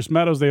Field at Spruce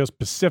Meadows. They host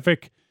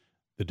Pacific,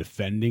 the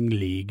defending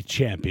league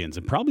champions,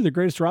 and probably the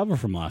greatest rival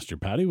from last year,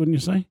 Patty, wouldn't you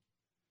say?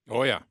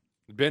 Oh, yeah.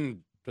 It's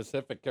been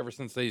Pacific ever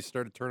since they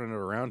started turning it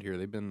around here.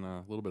 They've been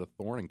a little bit of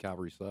thorn in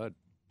Cavalry's side.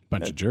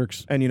 Bunch of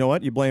jerks. And you know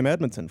what? You blame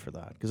Edmonton for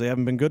that because they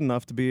haven't been good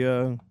enough to be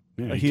a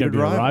heated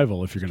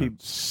rival if you're going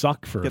to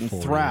suck for getting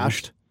 4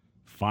 thrashed. years.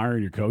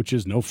 Firing your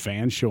coaches, no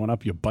fans showing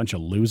up, you bunch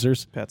of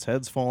losers. Pets'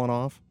 heads falling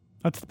off.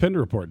 That's the Pinder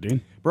Report,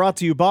 Dean. Brought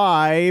to you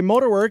by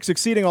Motorworks,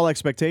 exceeding all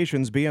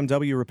expectations.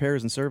 BMW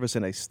repairs and service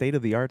in a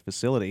state-of-the-art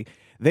facility.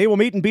 They will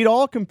meet and beat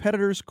all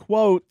competitors'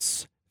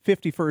 quotes.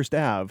 51st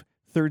Ave,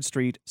 3rd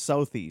Street,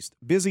 Southeast.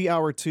 Busy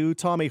Hour 2,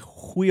 Tommy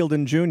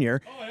Wheeldon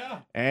Jr.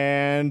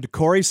 And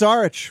Corey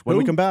Sarich. When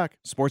we come back,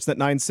 Sportsnet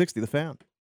 960, The Fan.